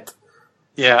a shit.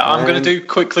 Yeah, I'm going to do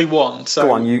quickly one. So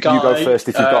go on, you go first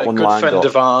if you've got one lined up. Good friend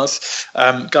of ours,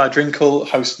 Guy Drinkle,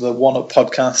 host of the One Up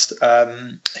podcast,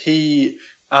 he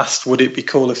asked, would it be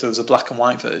cool if there was a black and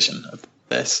white version of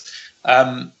this?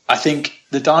 I think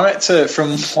the director,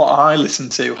 from what I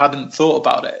listened to, hadn't thought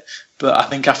about it, but I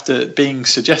think after being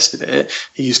suggested it,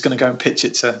 he's going to go and pitch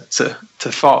it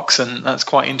to Fox, and that's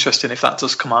quite interesting if that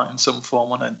does come out in some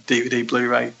form on a DVD,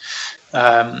 Blu-ray.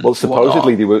 Well,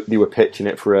 supposedly they were pitching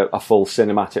it for a full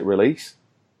cinematic release.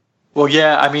 Well,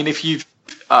 yeah, I mean, if you've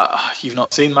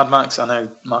not seen Mad Max, I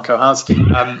know Marco has.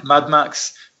 Mad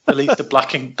Max released a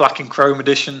black and chrome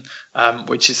edition,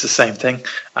 which is the same thing,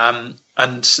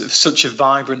 and such a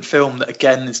vibrant film that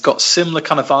again it's got similar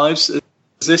kind of vibes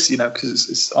as this, because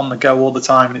it's on the go all the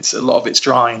time, and a lot of it's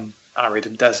dry and arid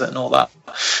and desert and all that.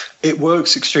 It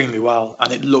works extremely well,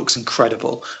 and it looks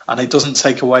incredible, and it doesn't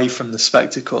take away from the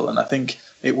spectacle, and I think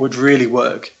it would really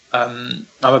work. I'm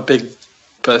a big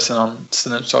person on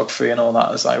cinematography and all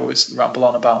that, as I always ramble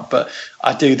on about, but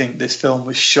I do think this film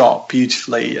was shot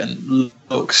beautifully and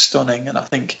looks stunning, and I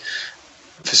think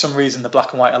for some reason the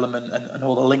black and white element and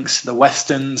all the links to the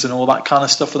westerns and all that kind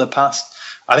of stuff of the past,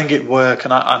 I think it'd work,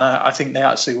 and I think they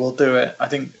actually will do it. I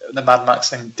think the Mad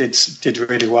Max thing did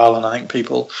really well, and I think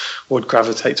people would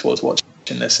gravitate towards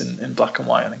watching this in black and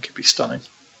white. I think it'd be stunning.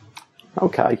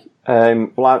 Okay,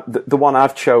 well, the one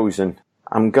I've chosen,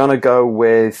 I'm gonna go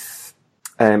with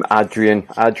Adrian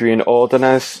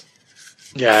Ordonez.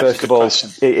 Yeah, first of all,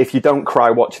 question. If you don't cry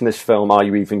watching this film, are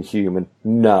you even human?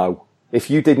 No. If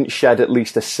you didn't shed at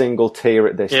least a single tear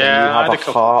at this, then you have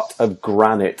a heart of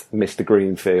granite, Mr.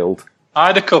 Greenfield. I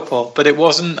had a couple, but I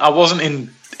wasn't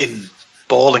in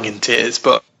bawling in tears,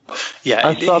 but yeah,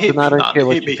 it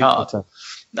hit me hard.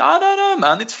 No,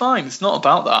 man, it's fine. It's not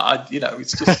about that.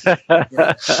 It's just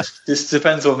just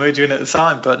depends what mood you're in at the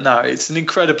time. But no, it's an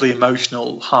incredibly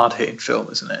emotional, hard-hitting film,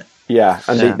 isn't it? Yeah,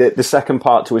 and the second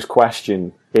part to his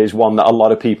question is one that a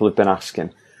lot of people have been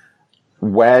asking.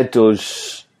 Where do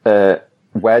the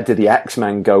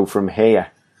X-Men go from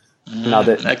here? Now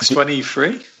that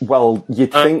X-23? Well,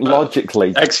 you'd think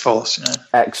logically X-Force. Yeah.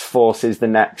 X-Force is the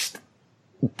next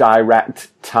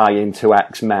direct tie into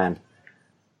X-Men.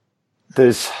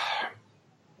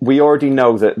 We already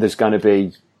know that there's going to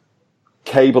be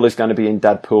Cable is going to be in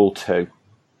Deadpool 2.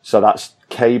 So that's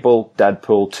Cable,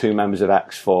 Deadpool, 2 members of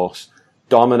X-Force.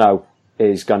 Domino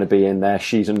is going to be in there.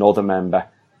 She's another member.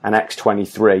 And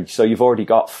X-23. So you've already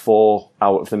got 4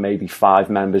 out of the maybe 5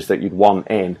 members that you'd want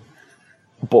in.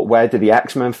 But where do the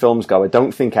X-Men films go? I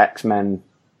don't think X-Men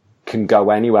can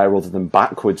go anywhere other than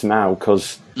backwards now,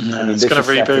 because it's going to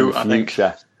reboot, I think.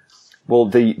 Well,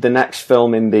 the next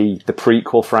film in the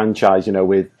prequel franchise,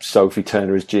 with Sophie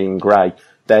Turner as Jean Grey,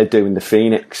 they're doing the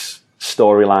Phoenix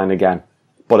storyline again.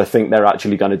 But I think they're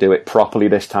actually going to do it properly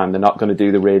this time. They're not going to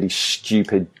do the really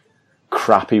stupid,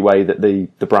 crappy way that the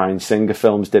Bryan Singer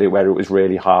films did it, where it was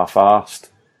really half-arsed.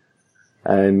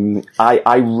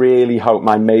 I really hope,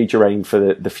 my major aim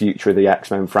for the future of the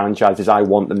X-Men franchise is I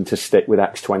want them to stick with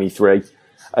X-23.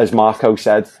 As Marco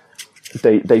said,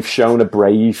 they've shown a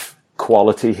brave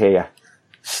quality here.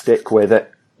 Stick with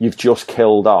it. You've just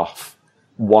killed off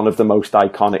one of the most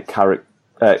iconic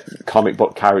comic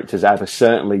book characters ever.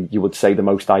 Certainly, you would say the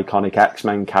most iconic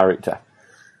X-Men character.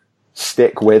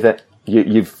 Stick with it.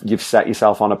 You've set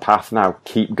yourself on a path now.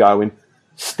 Keep going.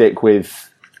 Stick with.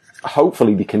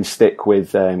 Hopefully, they can stick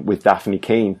with Daphne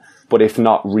Keane. But if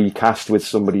not, recast with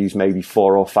somebody who's maybe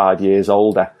 4 or 5 years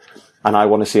older. And I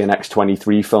want to see an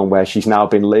X-23 film where she's now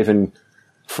been living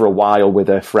for a while with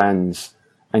her friends,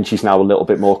 and she's now a little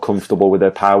bit more comfortable with her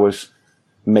powers.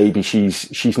 Maybe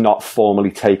she's not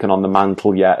formally taken on the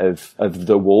mantle yet of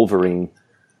the Wolverine,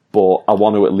 but I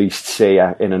want to at least see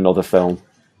her in another film.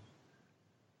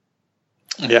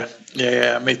 Yeah,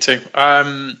 me too.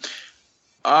 I'm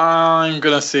going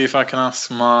to see if I can ask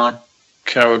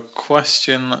Marco a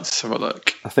question. Let's have a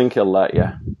look. I think he'll let you.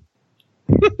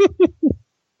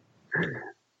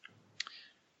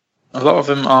 A lot of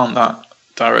them aren't that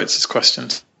direct as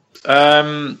questions.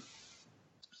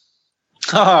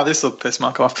 This will piss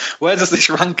Marco off. Where does this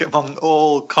rank among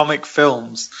all comic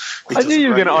films? I knew you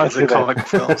were going to answer comic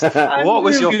films. What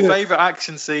was your favourite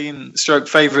action scene,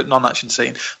 favourite non-action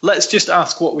scene? Let's just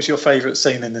ask, what was your favourite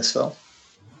scene in this film?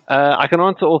 I can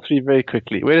answer all three very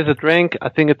quickly. Where does it rank? I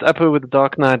think it's up with The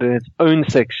Dark Knight in its own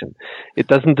section. It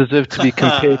doesn't deserve to be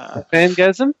compared to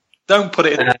Fangasm. Don't put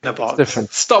it in a box.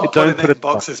 Different. Stop putting it in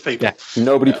boxes, people. Yeah.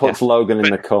 Nobody puts Logan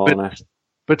in the corner.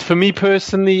 But for me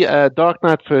personally, Dark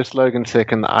Knight first, Logan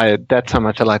second. That's how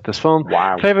much I like this film.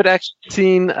 Wow. Favorite action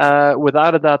scene,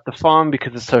 without a doubt, The Farm,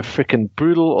 because it's so freaking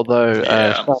brutal.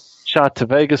 Although shout to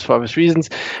Vegas for obvious reasons.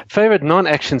 Favorite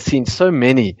non-action scene, so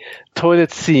many.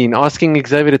 Toilet scene, asking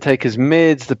Xavier to take his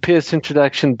meds. The Pierce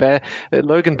introduction,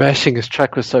 Logan bashing his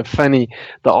truck was so funny.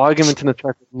 The argument in the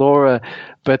truck with Laura.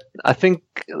 But I think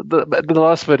the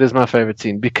last bit is my favorite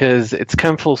scene because it's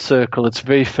come full circle. It's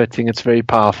very fitting. It's very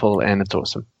powerful, and it's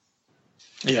awesome.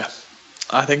 Yeah,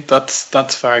 I think that's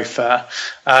very fair.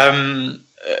 As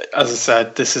I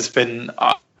said, this has been.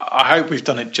 I hope we've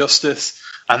done it justice.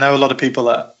 I know a lot of people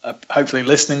are hopefully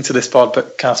listening to this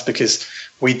podcast because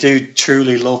we do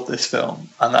truly love this film,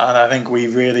 and I think we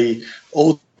really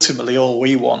ultimately all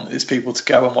we want is people to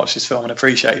go and watch this film and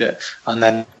appreciate it. And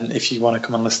then if you want to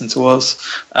come and listen to us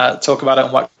talk about it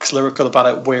and wax lyrical about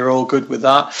it, we're all good with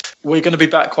that. We're going to be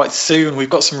back quite soon. We've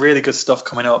got some really good stuff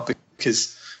coming up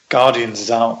because Guardians is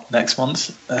out next month,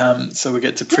 so we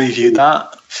get to preview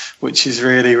that, which is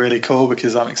really, really cool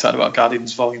because I'm excited about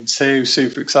Guardians Volume 2,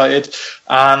 super excited.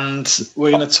 And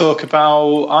we're going to talk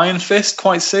about Iron Fist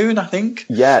quite soon, I think.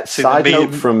 Yeah, side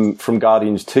note from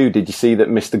Guardians 2, did you see that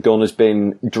Mr. Gunn has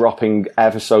been dropping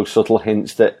ever so subtle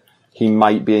hints that he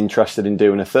might be interested in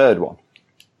doing a third one?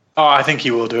 Oh, I think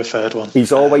he will do a third one.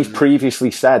 He's always previously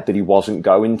said that he wasn't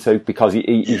going to because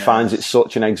he finds it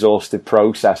such an exhaustive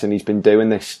process, and he's been doing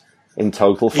this in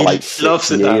total for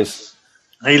 6 years.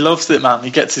 He loves it, man.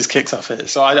 He gets his kicks off it.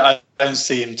 So I don't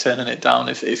see him turning it down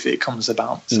if it comes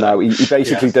about. So, no, he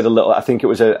basically did a little, I think it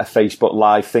was a Facebook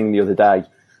Live thing the other day,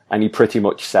 and he pretty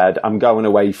much said, I'm going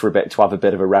away for a bit to have a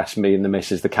bit of a rest, me and the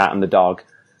missus, the cat and the dog.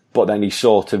 But then he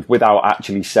sort of, without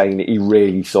actually saying it, he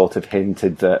really sort of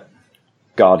hinted that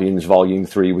Guardians Volume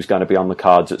 3 was going to be on the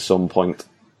cards at some point.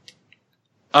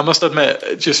 I must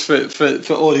admit, just for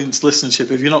audience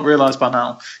listenership, if you're not realised by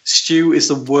now, Stu is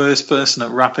the worst person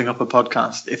at wrapping up a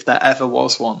podcast, if there ever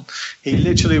was one. He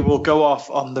literally will go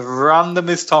off on the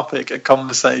randomest topic at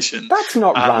conversation. That's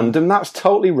not random, that's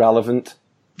totally relevant.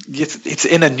 It's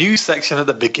in a news section at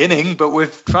the beginning, but we're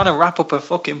trying to wrap up a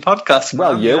fucking podcast.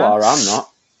 Well, you are, I'm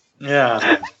not.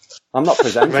 Yeah. I'm not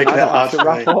presenting, I don't have to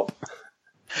wrap up.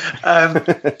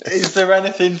 Is there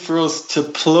anything for us to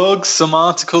plug? Some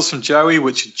articles from Joey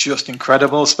which are just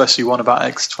incredible, especially one about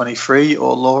X-23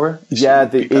 or Laura. Yeah,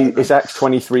 his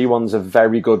X-23 one's a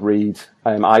very good read.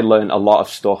 I learned a lot of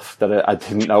stuff that I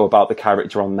didn't know about the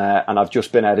character on there, and I've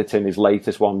just been editing his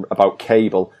latest one about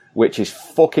Cable, which is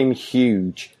fucking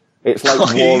huge. It's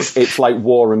like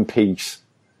War and Peace.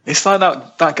 It's like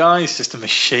that guy is just a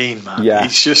machine, man. Yeah.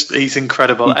 He's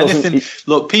incredible.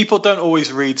 Look, people don't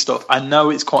always read stuff. I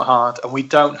know it's quite hard, and we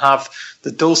don't have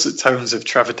the dulcet tones of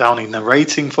Trevor Downey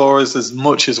narrating for us as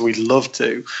much as we'd love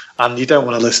to. And you don't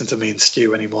want to listen to me and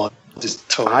Stu anymore. Just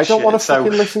talk I don't want to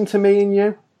fucking listen to me and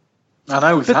you. I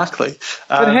know, exactly.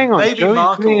 But hang on, maybe Joey's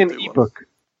Mark doing an ebook.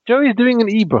 Joey's doing an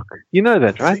ebook. You know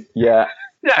that, right? Yeah.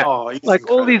 Yeah. Oh, like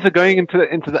all these are going into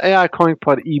the AI Comic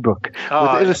Pod ebook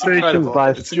with illustrations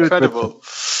by Stuart incredible.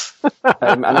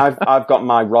 And I've got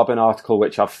my Robin article,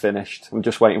 which I've finished. I'm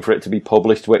just waiting for it to be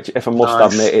published, which, if I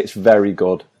must admit, it's very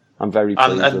good. I'm very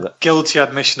pleased with it. Guilty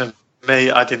admission of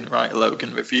me, I didn't write a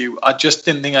Logan review. I just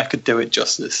didn't think I could do it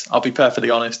justice. I'll be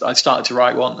perfectly honest. I started to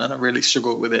write one and I really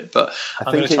struggled with it, but I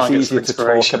think it's easier to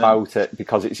talk about it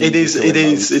because it's easier It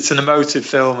is. It's an emotive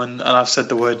film, and I've said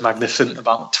the word magnificent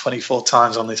about 24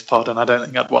 times on this pod, and I don't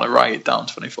think I'd want to write it down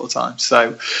 24 times.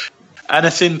 So,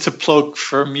 anything to plug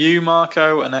from you,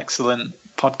 Marco? An excellent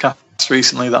podcast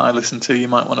recently that I listened to you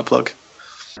might want to plug.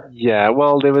 Yeah,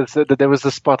 well, there was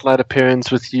the spotlight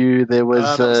appearance with you. There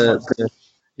was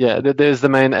there's the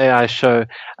main AI show. Do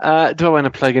I want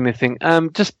to plug anything?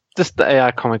 Just the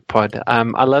AI Comic Pod.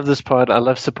 I love this pod. I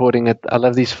love supporting it. I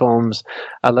love these films.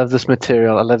 I love this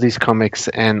material. I love these comics,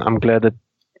 and I'm glad that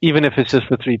even if it's just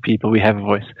for 3 people, we have a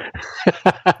voice.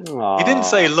 He didn't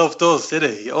say loved us, did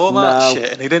he? All that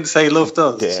shit, and he didn't say loved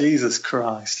us. Yeah. Jesus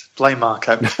Christ. Blame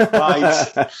Marco.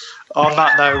 Right. On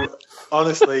that note,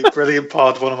 honestly, brilliant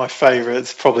pod, one of my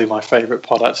favourites, probably my favourite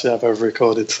pod actually I've ever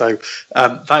recorded. So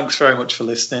thanks very much for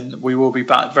listening. We will be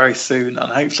back very soon,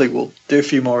 and hopefully we'll do a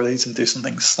few more of these and do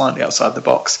something slightly outside the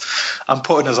box. I'm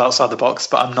putting us outside the box,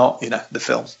 but I'm not, the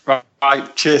film. Right.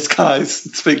 Cheers, guys.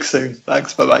 Speak soon.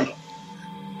 Thanks. Bye-bye.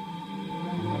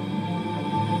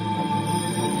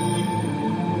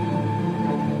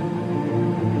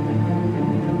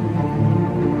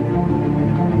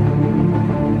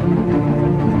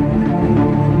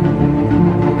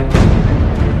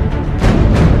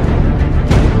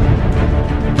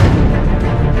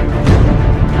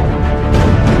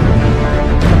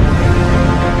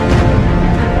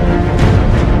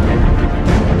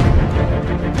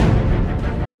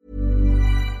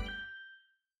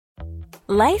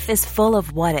 Life is full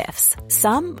of what-ifs.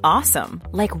 Some awesome,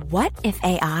 like what if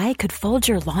AI could fold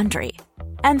your laundry?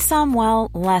 And some, well,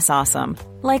 less awesome,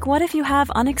 like what if you have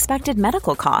unexpected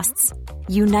medical costs?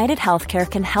 United Healthcare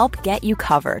can help get you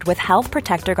covered with Health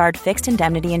Protector Guard fixed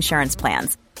indemnity insurance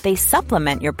plans. They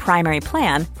supplement your primary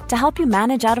plan to help you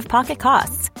manage out-of-pocket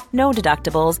costs. No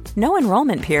deductibles, no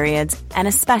enrollment periods, and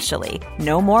especially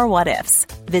no more what-ifs.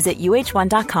 Visit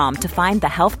uh1.com to find the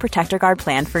Health Protector Guard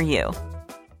plan for you.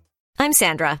 I'm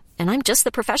Sandra, and I'm just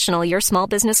the professional your small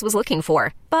business was looking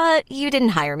for. But you didn't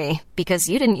hire me because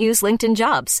you didn't use LinkedIn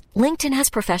Jobs. LinkedIn has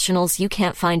professionals you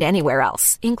can't find anywhere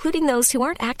else, including those who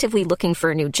aren't actively looking for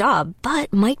a new job,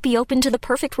 but might be open to the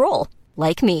perfect role,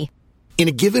 like me. In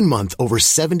a given month, over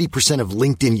 70% of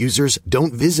LinkedIn users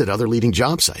don't visit other leading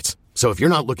job sites. So if you're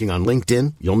not looking on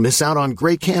LinkedIn, you'll miss out on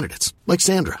great candidates, like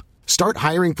Sandra. Start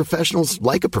hiring professionals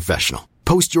like a professional.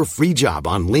 Post your free job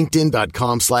on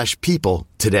linkedin.com/people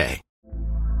today.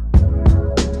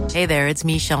 Hey there, it's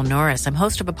Michelle Norris. I'm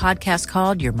host of a podcast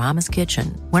called Your Mama's Kitchen.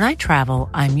 When I travel,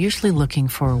 I'm usually looking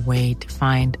for a way to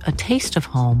find a taste of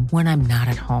home when I'm not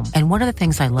at home. And one of the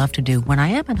things I love to do when I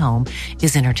am at home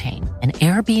is entertain. And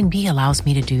Airbnb allows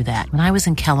me to do that. When I was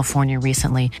in California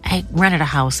recently, I rented a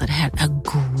house that had a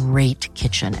great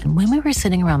kitchen. And when we were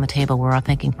sitting around the table, we were all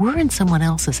thinking, we're in someone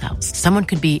else's house. Someone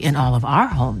could be in all of our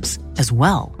homes as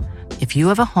well. If you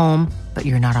have a home, but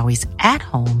you're not always at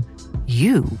home,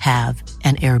 you have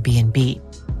an Airbnb.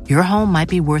 Your home might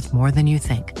be worth more than you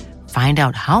think. Find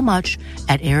out how much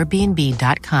at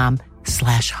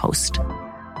airbnb.com/host.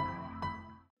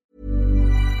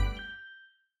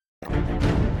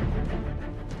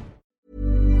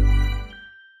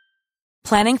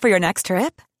 Planning for your next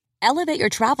trip? Elevate your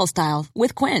travel style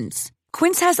with Quince.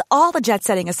 Quince has all the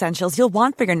jet-setting essentials you'll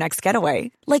want for your next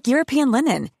getaway, like European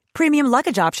linen, premium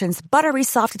luggage options, buttery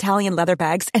soft Italian leather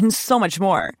bags, and so much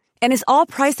more. And is all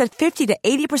priced at 50 to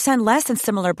 80% less than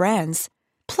similar brands.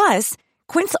 Plus,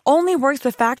 Quince only works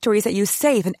with factories that use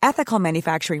safe and ethical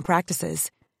manufacturing practices.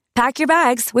 Pack your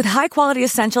bags with high-quality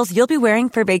essentials you'll be wearing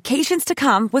for vacations to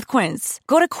come with Quince.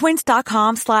 Go to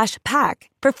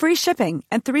quince.com/pack for free shipping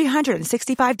and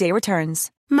 365-day returns.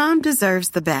 Mom deserves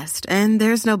the best, and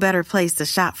there's no better place to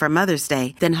shop for Mother's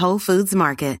Day than Whole Foods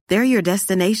Market. They're your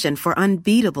destination for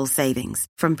unbeatable savings,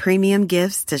 from premium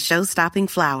gifts to show-stopping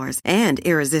flowers and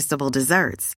irresistible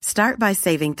desserts. Start by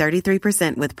saving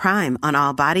 33% with Prime on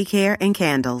all body care and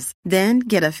candles. Then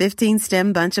get a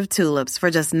 15-stem bunch of tulips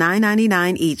for just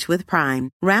 $9.99 each with Prime.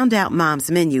 Round out Mom's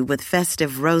menu with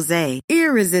festive rosé,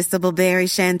 irresistible berry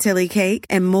chantilly cake,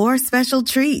 and more special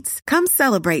treats. Come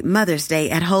celebrate Mother's Day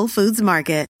at Whole Foods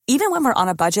Market. Even when we're on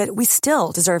a budget, we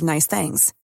still deserve nice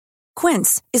things.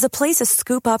 Quince is a place to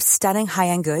scoop up stunning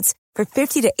high-end goods for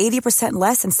 50 to 80%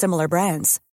 less than similar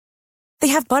brands. They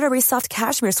have buttery soft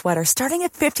cashmere sweaters starting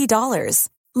at $50,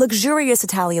 luxurious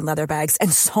Italian leather bags,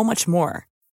 and so much more.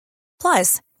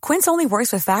 Plus, Quince only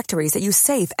works with factories that use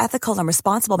safe, ethical, and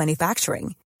responsible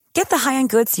manufacturing. Get the high-end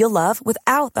goods you'll love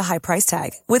without the high price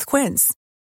tag with Quince.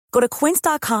 Go to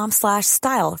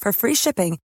quince.com/style for free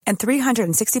shipping and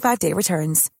 365-day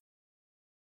returns.